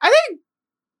I think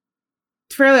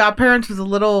Fairly Odd Parents was a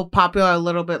little popular a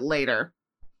little bit later.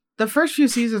 The first few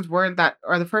seasons weren't that,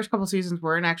 or the first couple seasons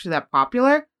weren't actually that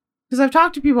popular. Because I've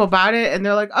talked to people about it, and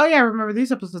they're like, "Oh yeah, I remember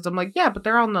these episodes." I'm like, "Yeah, but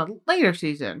they're all in the later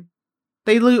season.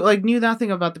 They like knew nothing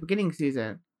about the beginning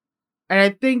season." And I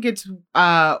think it's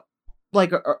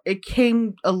it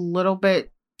came a little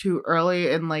bit too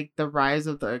early in like the rise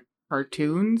of the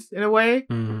cartoons in a way,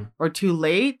 or too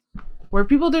late, where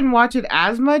people didn't watch it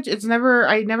as much.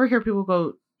 I never hear people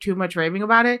go too much raving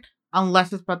about it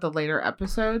unless it's about the later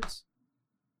episodes.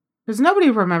 Because nobody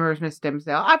remembers Miss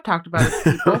Dimsdale. I've talked about it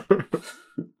to people.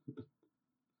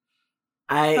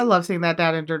 I love seeing that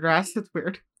dad in her dress. It's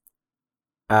weird.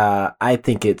 I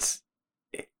think it's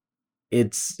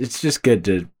just good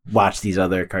to watch these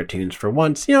other cartoons for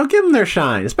once. Give them their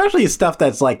shine, especially stuff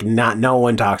that's like no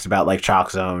one talks about, like Chalk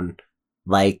Zone,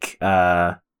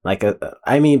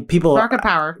 people Rocket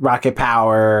Power.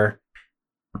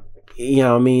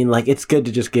 Like it's good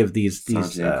to just give these.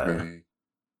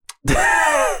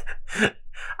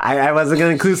 I wasn't going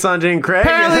to include Sanjay and Craig.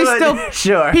 Apparently, still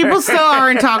sure. People still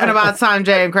aren't talking about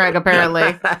Sanjay and Craig.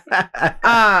 Apparently, but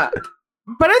I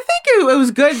think it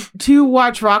was good to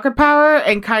watch Rocket Power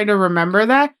and kind of remember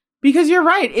that because you're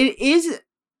right. It is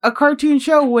a cartoon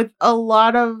show with a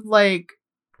lot of like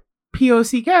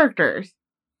POC characters,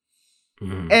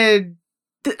 and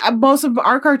most of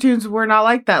our cartoons were not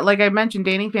like that. Like I mentioned,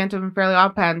 Danny Phantom and Fairly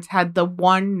Odd Parents had the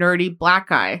one nerdy black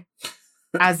guy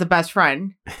as the best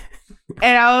friend.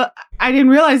 And I didn't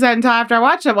realize that until after I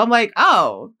watched them. I'm like,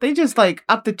 oh, they just like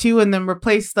up the two and then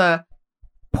replaced the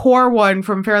poor one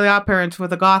from Fairly Odd Parents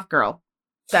with a goth girl.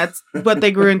 That's what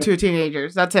they grew into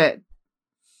teenagers. That's it.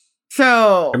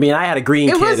 So I mean, I had a green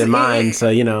kid in mine, so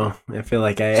I feel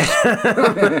like you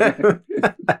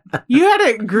had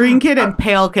a green kid and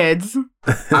pale kids.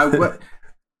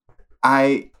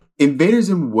 Invader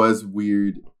Zim was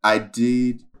weird. I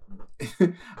did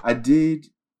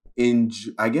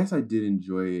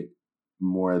enjoy it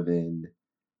more than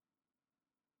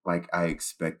like I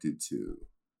expected to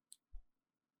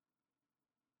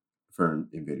for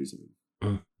Invader Zim.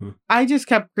 Mm-hmm. I just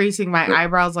kept creasing my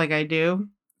eyebrows like I do.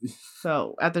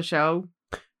 So at the show.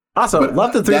 Also, But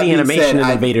love the 3D that being animation said, in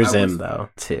I Invader was- Zim though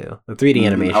too. The 3D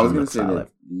animation I was gonna looks say solid.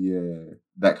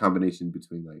 that combination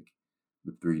between like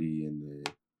the 3D and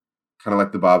the kind of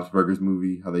like the Bob's Burgers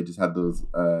movie, how they just had those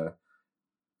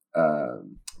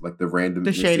like the random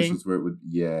The shading where it would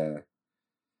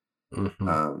Mm-hmm.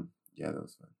 that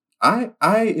was fun.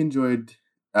 I enjoyed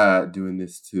doing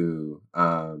this too.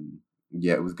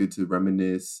 It was good to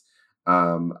reminisce.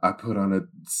 I put on a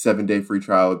 7-day free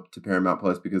trial to Paramount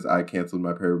Plus because I canceled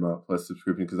my Paramount Plus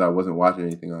subscription because I wasn't watching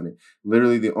anything on it.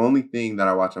 Literally, the only thing that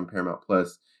I watch on Paramount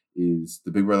Plus is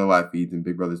the Big Brother live feeds, and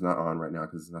Big Brother's not on right now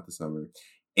because it's not the summer.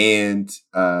 And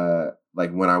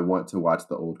like when I want to watch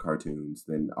the old cartoons,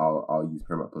 then I'll use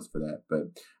Paramount Plus for that. But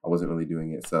I wasn't really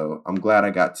doing it, so I'm glad I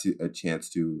got a chance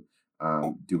to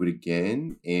do it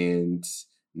again. And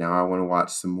now I want to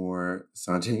watch some more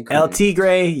Sanjay and El Krillin.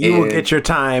 Tigre, you will get your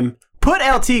time. Put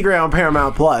El Tigre on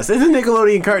Paramount Plus. It's a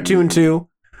Nickelodeon cartoon too.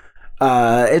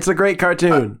 It's a great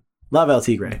cartoon. Love El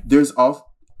Tigre. There's also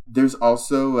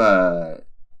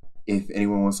if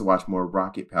anyone wants to watch more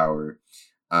Rocket Power,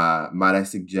 might I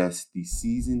suggest the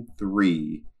season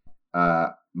 3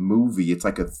 movie? It's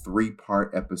like a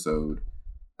 3-part episode,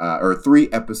 or a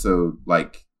 3-episode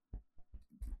like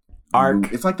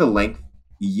arc. It's like the length.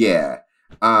 Yeah.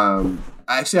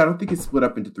 Actually, I don't think it's split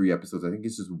up into 3 episodes. I think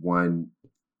it's just one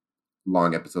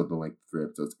long episode, the length of 3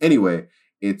 episodes. Anyway,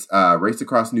 it's Race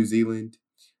Across New Zealand.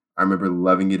 I remember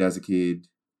loving it as a kid.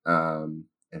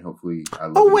 And hopefully I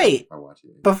love it wait. if I watch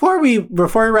it. Before we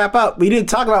wrap up, we didn't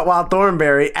talk about Wild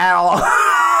Thornberry at all.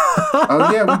 Oh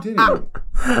yeah, we did.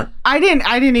 I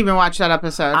didn't even watch that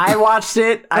episode. I watched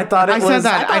it. I thought it I was said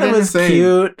that. I thought I it was didn't say-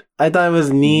 cute. I thought it was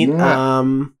neat. Yeah.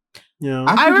 You know.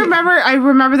 I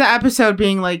remember the episode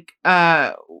being like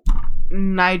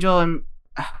Nigel and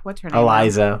what's her name?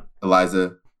 Eliza.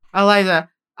 Eliza.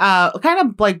 Kind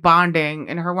of like bonding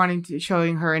and her wanting to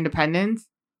showing her independence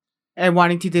and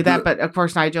wanting to do that, Yeah. but of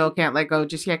course Nigel can't let go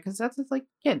just yet because that's his like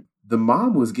kid. The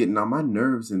mom was getting on my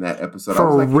nerves in that episode. For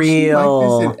I was like, real.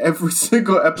 is she like this in every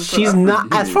single episode? She's not,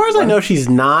 as far as I know, she's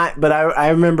not. But I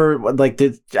remember like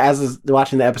as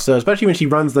watching the episode, especially when she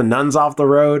runs the nuns off the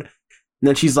road, and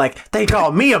then she's like, "They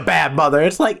call me a bad mother."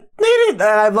 It's like they didn't. And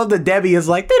I love that Debbie is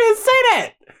like, "They didn't say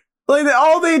that. Like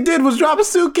all they did was drop a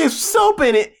suitcase with soap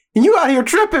in it, and you out here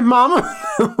tripping, mama.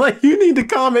 Like you need to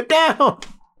calm it down."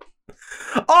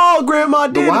 All Grandma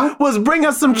did was bring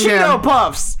us some Cheeto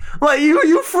Puffs. Like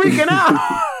you freaking out.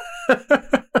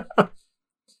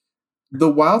 The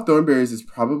Wild Thornberries is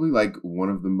probably like one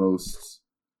of the most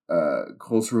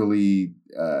culturally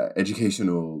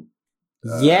educational.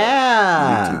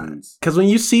 Because when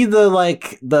you see the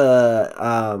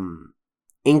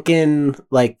Incan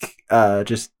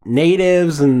just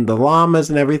natives and the llamas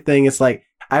and everything, it's like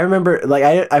I remember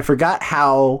I forgot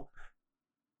how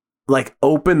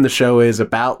open the show is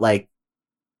about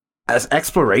as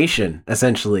exploration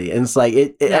essentially, and it's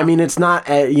like I mean it's not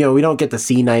we don't get to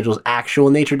see Nigel's actual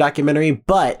nature documentary,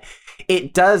 but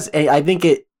it does. I think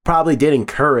it probably did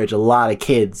encourage a lot of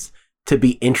kids to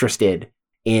be interested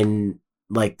in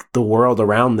the world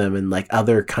around them and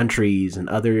other countries and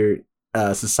other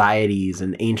societies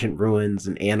and ancient ruins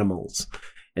and animals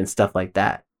and stuff like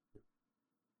that.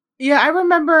 Yeah, I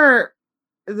remember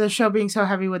the show being so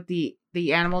heavy with the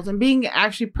animals and being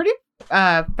actually pretty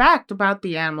fact about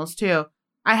the animals too.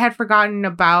 I had forgotten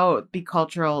about the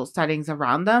cultural settings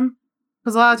around them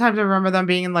because a lot of times I remember them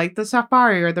being in the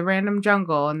safari or the random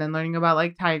jungle and then learning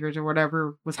about tigers or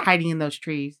whatever was hiding in those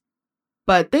trees.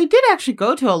 But they did actually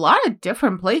go to a lot of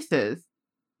different places.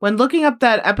 When looking up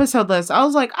that episode list, I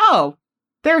was like, oh,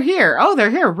 they're here. Oh,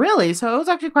 they're here. Really? So it was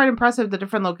actually quite impressive the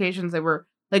different locations they were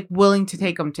willing to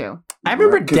take them to. I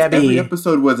remember Debbie. Every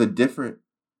episode was a different.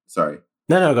 Sorry.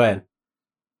 No, go ahead.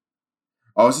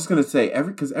 I was just gonna say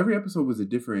because every episode was a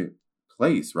different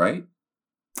place, right?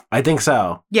 I think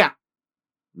so. Yeah.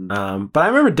 But I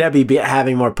remember Debbie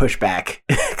having more pushback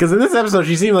because in this episode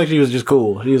she seemed like she was just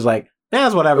cool. She was like,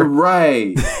 "That's whatever."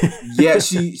 Right. Yeah,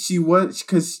 she was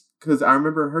because I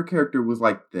remember her character was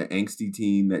like the angsty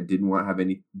teen that didn't want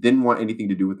anything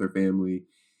to do with her family.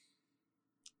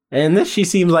 And this she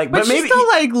seems like, but maybe she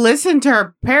still listened to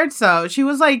her parents though. She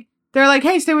was like, they're like,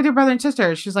 "Hey, stay with your brother and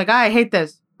sister." She's like, "I hate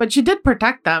this," but she did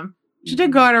protect them. She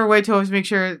did go out of her way to always make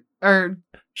sure, or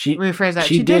she rephrase that.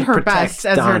 She did her best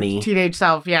as Donnie. her teenage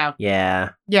self. Yeah. Yeah,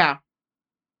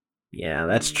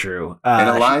 that's true. And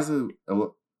Eliza,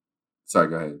 sorry,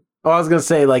 go ahead. Oh, I was gonna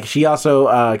say she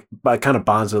also kind of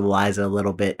bonds with Eliza a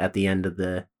little bit at the end of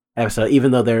the episode,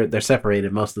 even though they're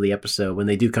separated most of the episode. When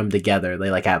they do come together,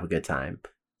 they like have a good time.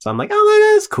 So I'm like, oh,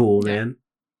 that is cool, man.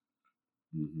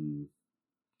 Mm-hmm.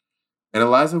 And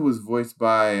Eliza was voiced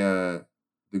by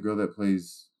the girl that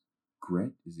plays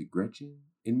Is it Gretchen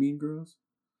in Mean Girls?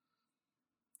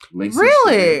 Lacey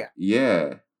Really? Sugar.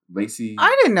 Yeah, Lacey.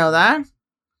 I didn't know that.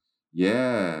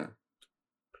 Yeah.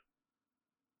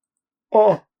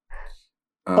 Oh.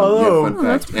 Fun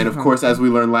fact. And of course, as we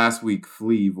learned last week,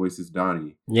 Flea voices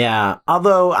Donnie. Yeah.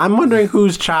 Although I'm wondering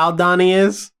whose child Donnie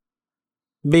is,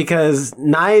 because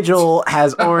Nigel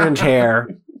has orange hair,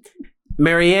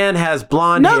 Marianne has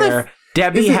blonde hair,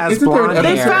 Debbie has blonde hair.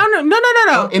 They found no.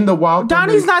 Oh, in the wild.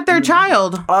 Donnie's not their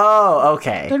child. Oh,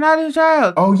 okay. They're not his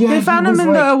child. Oh yeah, they found him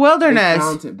in the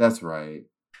wilderness. That's right.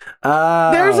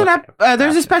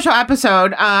 There's a special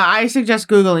episode. I suggest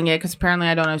Googling it because apparently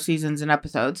I don't know seasons and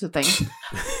episodes of things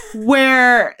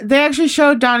where they actually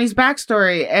showed Donnie's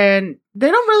backstory, and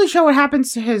they don't really show what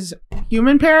happens to his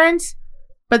human parents,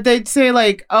 but they'd say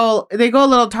like, oh, they go a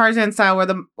little Tarzan style where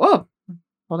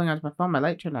holding on to my phone, my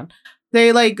light turned on.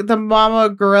 They like the mama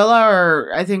gorilla,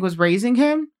 or I think was raising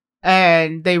him,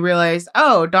 and they realized,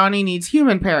 oh, Donnie needs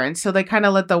human parents, so they kind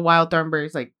of let the Wild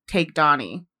Thornberrys like take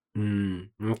Donnie.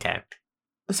 Okay.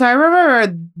 So I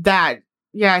remember that.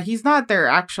 Yeah, he's not their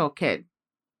actual kid.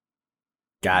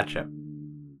 Gotcha.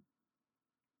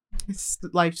 His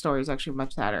life story is actually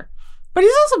much sadder. But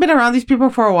he's also been around these people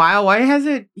for a while. Why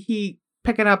hasn't he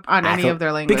picking up on any of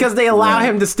their language? Because they allow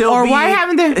him to still be why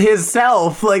haven't they his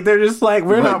self? Like they're just like,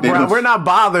 we're not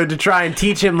bothered to try and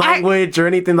teach him language or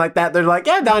anything like that. They're like,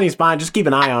 yeah, Donnie's fine. Just keep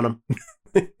an eye on him.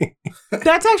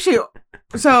 That's actually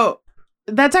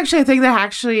a thing that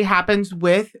actually happens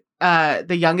with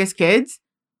the youngest kids.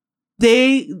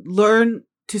 They learn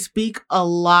to speak a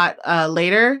lot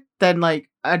later than like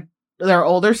their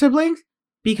older siblings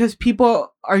because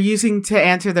people are using to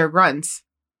answer their grunts.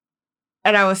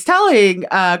 And I was telling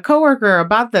a coworker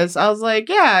about this. I was like,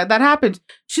 yeah, that happened.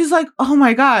 She's like, oh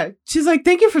my God. She's like,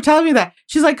 thank you for telling me that.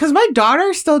 She's like, because my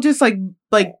daughter still just like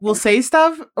will say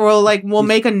stuff or like will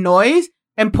make a noise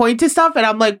and point to stuff. And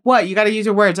I'm like, what? You got to use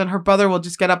your words. And her brother will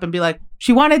just get up and be like,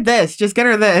 she wanted this. Just get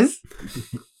her this.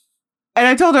 And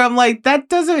I told her, I'm like, that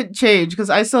doesn't change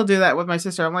because I still do that with my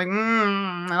sister. I'm like,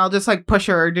 and I'll just like push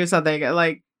her or do something.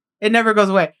 Like, it never goes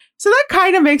away. So that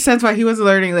kind of makes sense why he was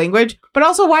learning language. But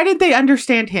also, why did they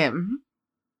understand him?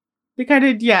 They kind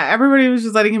of, everybody was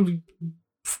just letting him.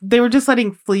 They were just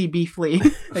letting Flea be Flea,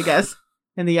 I guess,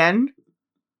 in the end.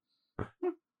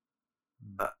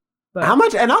 But how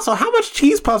much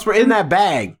cheese puffs were in that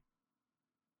bag?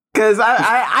 Because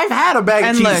I've had a bag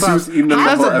of cheese puffs.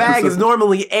 Half the bag is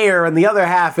normally air, and the other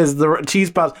half is the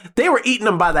cheese puffs. They were eating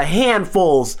them by the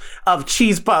handfuls of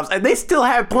cheese puffs, and they still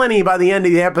had plenty by the end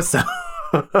of the episode.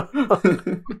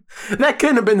 That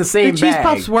couldn't have been the same bag. The cheese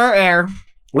puffs were air.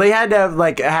 They had to have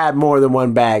had more than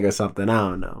one bag or something. I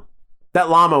don't know. That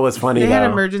llama was funny. They had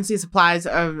emergency supplies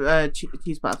of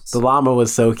cheese puffs. The llama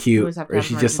was so cute. Where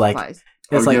she just like. Supplies.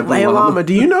 It's hey, llama,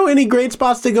 do you know any great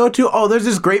spots to go to? Oh, there's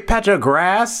this great patch of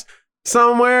grass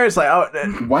somewhere. It's like, oh.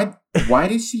 Why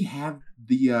did she have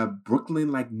the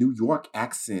Brooklyn, like, New York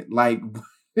accent? Like,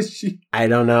 I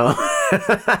don't know.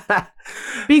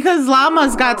 Because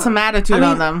llamas got some attitude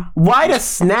on them. Why to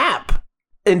Snap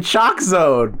in Chalk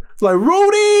Zone? It's like,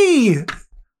 Rudy!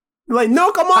 Like,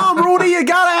 no, come on, Rudy, you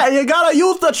gotta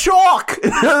use the chalk.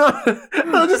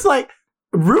 I'm just like,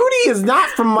 Rudy is not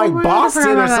from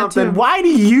Boston or something. Why do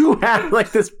you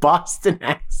have this Boston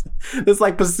accent? This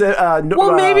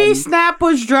maybe Snap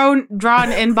was drawn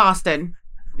in Boston.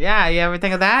 Yeah, you ever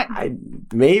think of that? I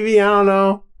don't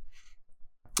know.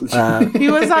 He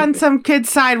was on some kid's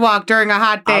sidewalk during a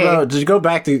hot day. I don't know. Just go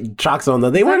back to Chalk Zone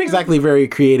though. They weren't exactly very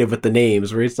creative with the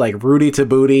names. Where it's like Rudy to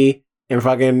Booty and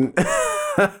fucking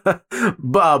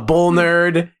Bull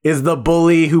Nerd is the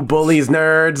bully who bullies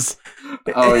nerds.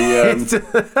 Oh yeah.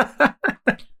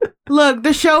 Look,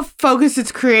 the show focused its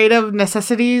creative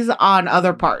necessities on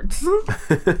other parts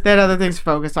that other things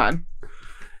focus on.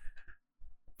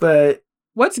 But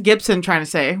what's Gibson trying to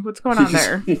say? What's going on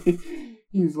there?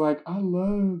 He's like, I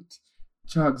loved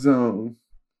Chalk Zone.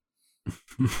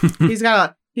 He's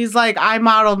like, I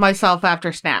modeled myself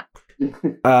after Snap.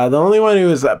 The only one who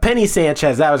was Penny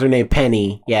Sanchez, that was her name,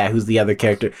 Penny. Yeah, who's the other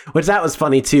character. Which that was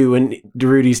funny too when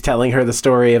Rudy's telling her the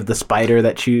story of the spider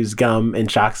that chews gum in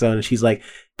Chalk Zone, and she's like,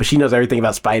 but she knows everything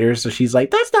about spiders, so she's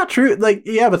like, that's not true. Like,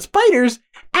 yeah, but spiders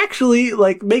actually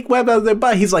make web out of their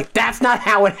butt. He's like, that's not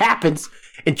how it happens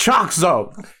in Chalk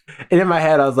Zone. And in my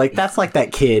head, I was like, that's like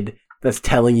that kid that's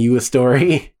telling you a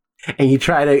story. And you're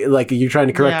trying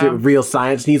to correct it with real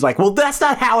science, and he's like, well, that's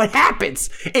not how it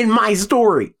happens in my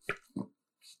story.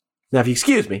 Now, if you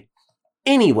excuse me.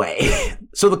 Anyway,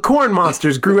 so the corn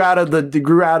monsters grew out of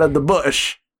the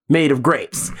bush made of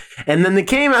grapes, and then they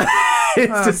came out.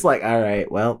 It's just like, all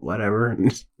right, well, whatever.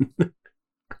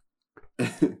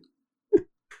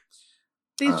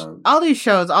 All these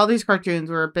shows, all these cartoons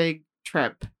were a big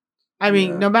trip. I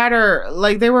mean, no matter,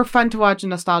 like, they were fun to watch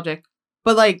and nostalgic,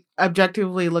 but, like,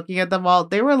 objectively looking at them all,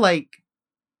 they were, like,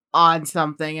 on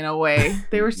something in a way.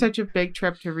 They were such a big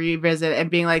trip to revisit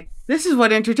and being like, this is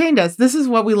what entertained us. This is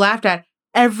what we laughed at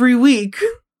every week.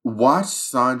 Watch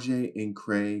Sanjay and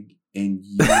Craig, and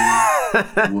you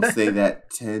will say that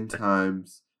 10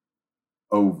 times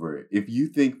over. If you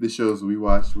think the shows we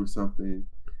watched were something,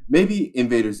 maybe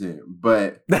Invader Zim,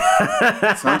 but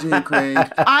Sanjay and Craig.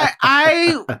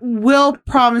 I will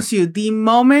promise you, the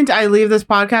moment I leave this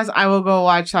podcast, I will go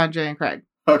watch Sanjay and Craig.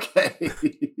 Okay.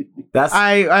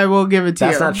 I will give it to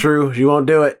you. That's not true. She won't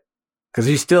do it. Because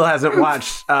he still hasn't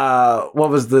watched, what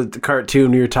was the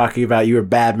cartoon you were talking about? You were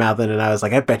bad-mouthing, and I was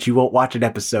like, I bet you won't watch an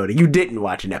episode. And you didn't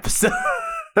watch an episode.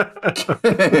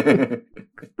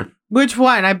 Which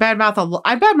one? I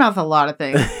badmouth a lot of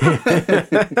things.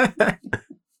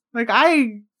 Like,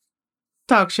 I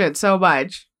talk shit so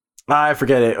much. I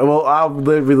forget it. Well, I'll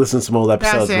re-listen to some old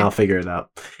episodes and I'll figure it out.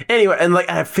 Anyway, and like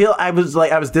I feel I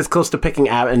was this close to picking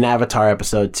an Avatar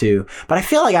episode too, but I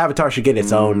feel like Avatar should get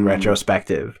its own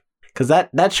retrospective because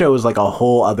that show was like a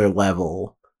whole other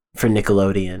level for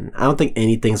Nickelodeon. I don't think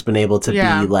anything's been able to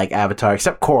be like Avatar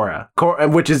except Korra,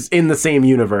 which is in the same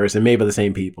universe and made by the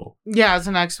same people. Yeah, it's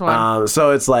the next one.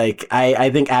 So it's like I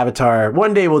think Avatar.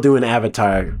 One day we'll do an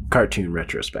Avatar cartoon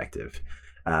retrospective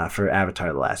for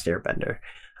Avatar: The Last Airbender.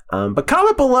 But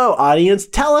comment below, audience.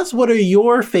 Tell us what are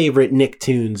your favorite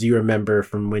Nicktoons you remember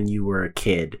from when you were a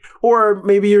kid. Or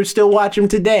maybe you're still watching them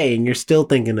today and you're still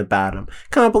thinking about them.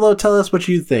 Comment below, tell us what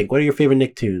you think. What are your favorite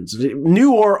Nicktoons?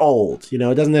 New or old? You know,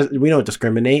 we don't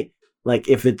discriminate. Like,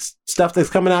 if it's stuff that's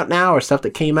coming out now or stuff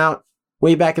that came out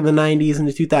way back in the 90s and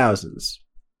the 2000s.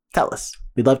 Tell us.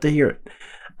 We'd love to hear it.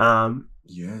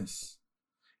 Yes.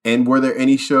 And were there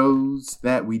any shows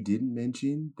that we didn't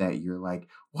mention that you're like,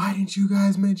 why didn't you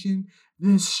guys mention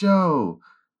this show?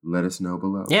 Let us know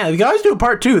below. Yeah, we can always do a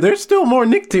part 2. There's still more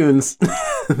Nicktoons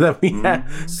that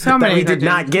we did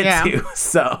not get to.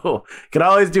 So, can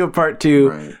always do a part 2,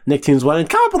 right. Nicktoons 1. And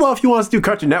comment below if you want us to do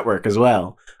Cartoon Network as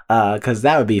well. Because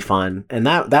that would be fun. And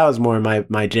that was more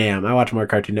my jam. I watch more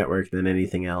Cartoon Network than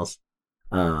anything else.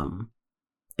 And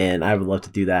I would love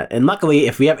to do that. And luckily,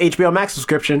 if we have HBO Max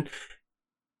subscription,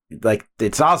 like,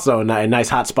 it's also a nice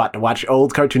hot spot to watch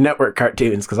old Cartoon Network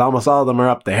cartoons because almost all of them are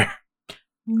up there.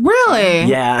 Really?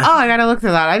 Yeah. Oh, I gotta look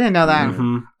through that. I didn't know that.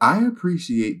 Mm-hmm. I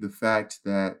appreciate the fact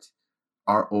that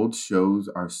our old shows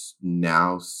are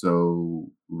now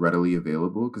so readily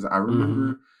available because I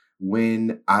remember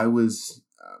when I was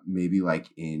maybe like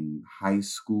in high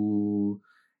school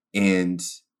and,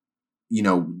 you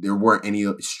know, there weren't any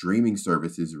streaming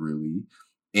services really.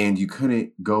 And you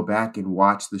couldn't go back and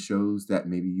watch the shows that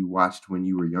maybe you watched when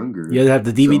you were younger. You have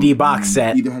the DVD box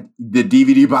set. Either had the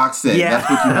DVD box set. Yeah. That's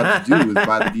what you have to do is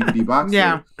buy the DVD box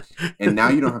set. And now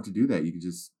you don't have to do that. You can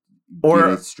just get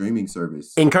a streaming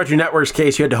service. In Cartoon Network's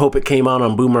case, you had to hope it came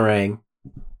on Boomerang.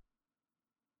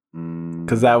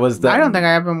 Because that was I don't think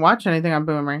I ever watched anything on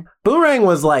Boomerang. Boomerang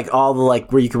was like all the like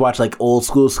where you could watch like old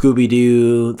school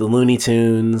Scooby-Doo, the Looney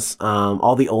Tunes,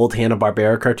 all the old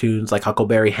Hanna-Barbera cartoons like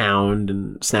Huckleberry Hound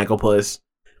and Snagglepuss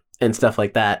and stuff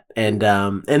like that. And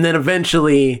then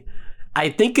eventually,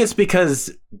 I think it's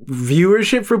because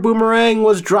viewership for Boomerang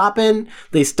was dropping,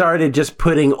 they started just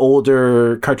putting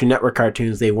older Cartoon Network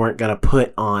cartoons they weren't going to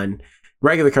put on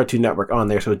regular Cartoon Network on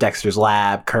there. So Dexter's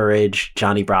Lab, Courage,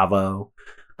 Johnny Bravo.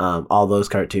 All those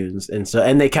cartoons,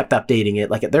 and they kept updating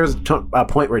it. Like there was a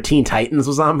point where Teen Titans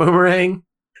was on Boomerang. And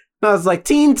I was like,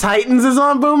 Teen Titans is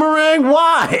on Boomerang?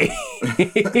 Why?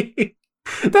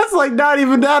 That's like not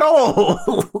even that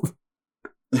old.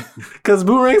 Because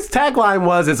Boomerang's tagline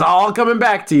was, "It's all coming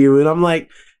back to you," and I'm like,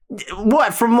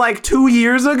 what? From like 2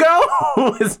 years ago?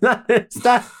 It's not.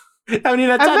 I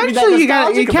mean, eventually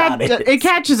it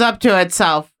catches up to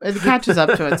itself. It catches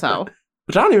up to itself.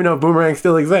 Which I don't even know if Boomerang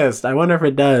still exists. I wonder if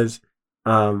it does.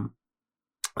 I'm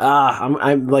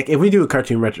like, if we do a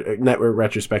Cartoon Network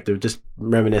retrospective, just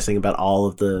reminiscing about all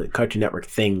of the Cartoon Network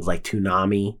things like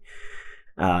Toonami.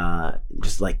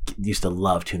 Just like used to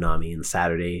love Toonami and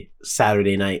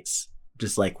Saturday nights,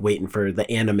 just like waiting for the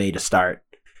anime to start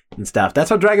and stuff. That's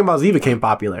how Dragon Ball Z became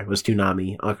popular, was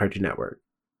Toonami on Cartoon Network.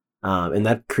 And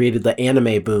that created the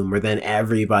anime boom where then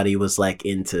everybody was like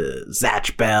into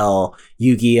Zatch Bell,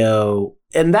 Yu-Gi-Oh!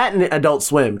 And that in Adult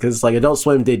Swim, because like Adult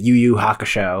Swim did Yu Yu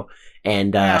Hakusho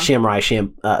and Yeah. Samurai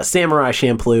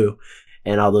Champloo,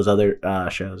 and all those other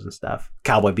shows and stuff.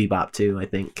 Cowboy Bebop too, I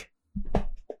think.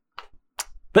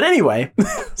 But anyway,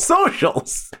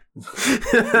 socials.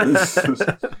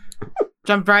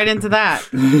 Jump right into that.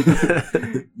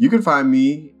 You can find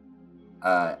me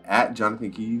at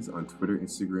Jonathan Keys on Twitter,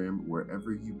 Instagram,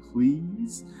 wherever you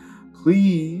please.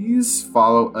 Please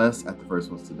follow us at The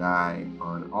First Ones to Die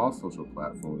on all social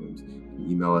platforms. You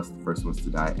can email us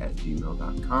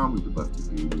thefirstones2die@gmail.com. We would love to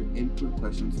hear your input,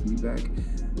 questions, feedback.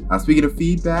 Speaking of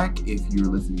feedback, if you're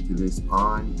listening to this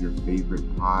on your favorite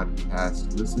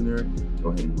podcast listener, go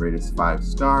ahead and rate us 5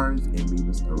 stars and leave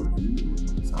us a review. It would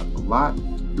help us out a lot.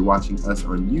 If you're watching us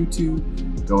on YouTube,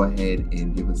 go ahead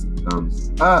and give us a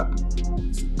thumbs up,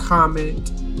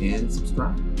 comment, and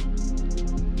subscribe.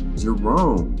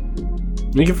 Jerome.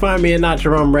 You can find me at Not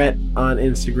Jerome Rhett on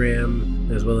Instagram,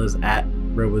 as well as at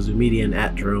Robozu Media and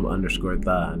at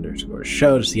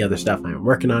Jerome_the_show to see other stuff I'm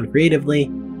working on creatively.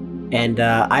 And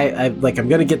I'm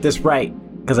gonna get this right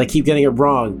because I keep getting it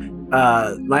wrong.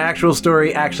 My actual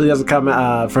story actually doesn't come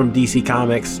from DC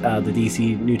Comics. The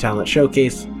DC New Talent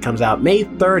Showcase comes out May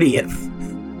 30th.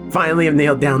 Finally, I've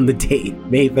nailed down the date.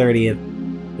 May 30th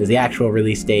is the actual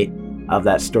release date of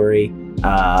that story.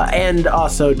 And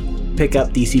also pick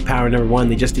up DC Power #1.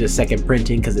 They just did a second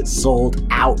printing because it sold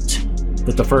out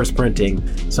with the first printing.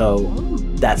 So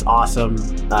that's awesome.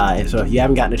 So if you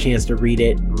haven't gotten a chance to read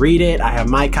it. I have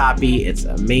my copy. It's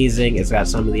amazing. It's got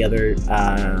some of the other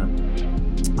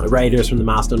writers from the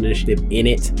Milestone Initiative in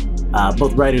it.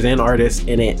 Both writers and artists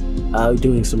in it,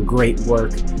 doing some great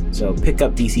work. So pick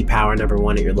up DC Power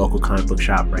 #1 at your local comic book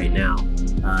shop right now.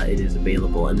 It is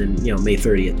available. And then, May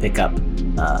 30th, pick up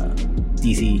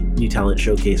DC New Talent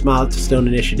Showcase Milestone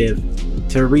Initiative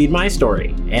to read my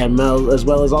story, and as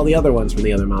well as all the other ones from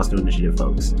the other Milestone Initiative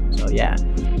folks. So yeah.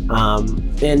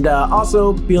 And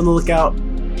also be on the lookout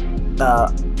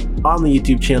on the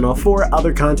YouTube channel for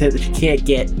other content that you can't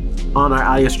get on our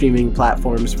audio streaming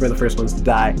platforms for The First Ones to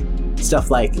Die.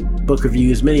 Stuff like book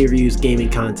reviews, mini reviews, gaming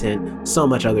content, so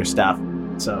much other stuff.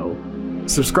 So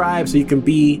subscribe so you can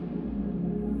be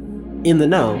in the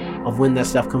know of when that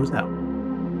stuff comes out.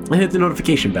 And hit the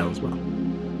notification bell as well.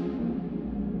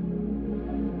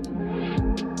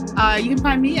 You can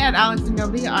find me at Alex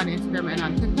Ginobili on Instagram and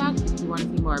on TikTok. If you want to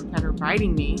see more of Cheddar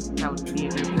writing me, that would be a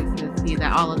good place to see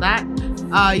all of that.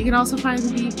 You can also find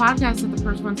the podcast at The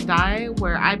First One to Die,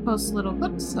 where I post little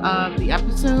clips of the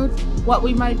episode, what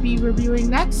we might be reviewing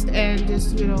next, and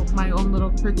just, my own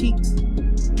little critiques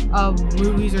of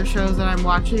movies or shows that I'm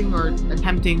watching or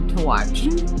attempting to watch.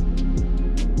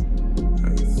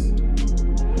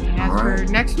 As for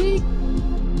next week,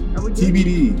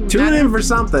 TBD. Tune in for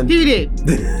something. TBD.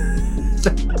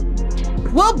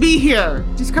 We'll be here.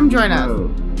 Just come join us.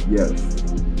 Oh, yes.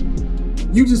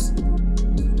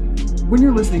 When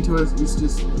you're listening to us, it's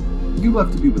just, you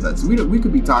love to be with us. We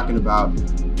could be talking about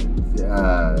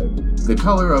the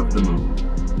color of the moon,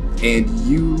 and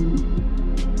you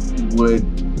would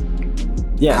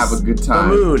have a good time.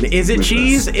 The moon. Is it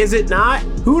cheese? Us. Is it not?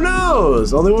 Who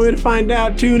knows? Only way to find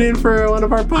out. Tune in for one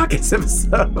of our podcast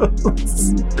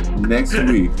episodes. Next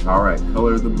week. All right.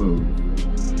 Color of the moon.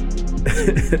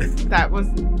 That was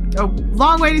a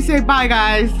long way to say bye,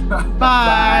 guys.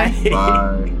 Bye.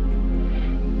 Bye.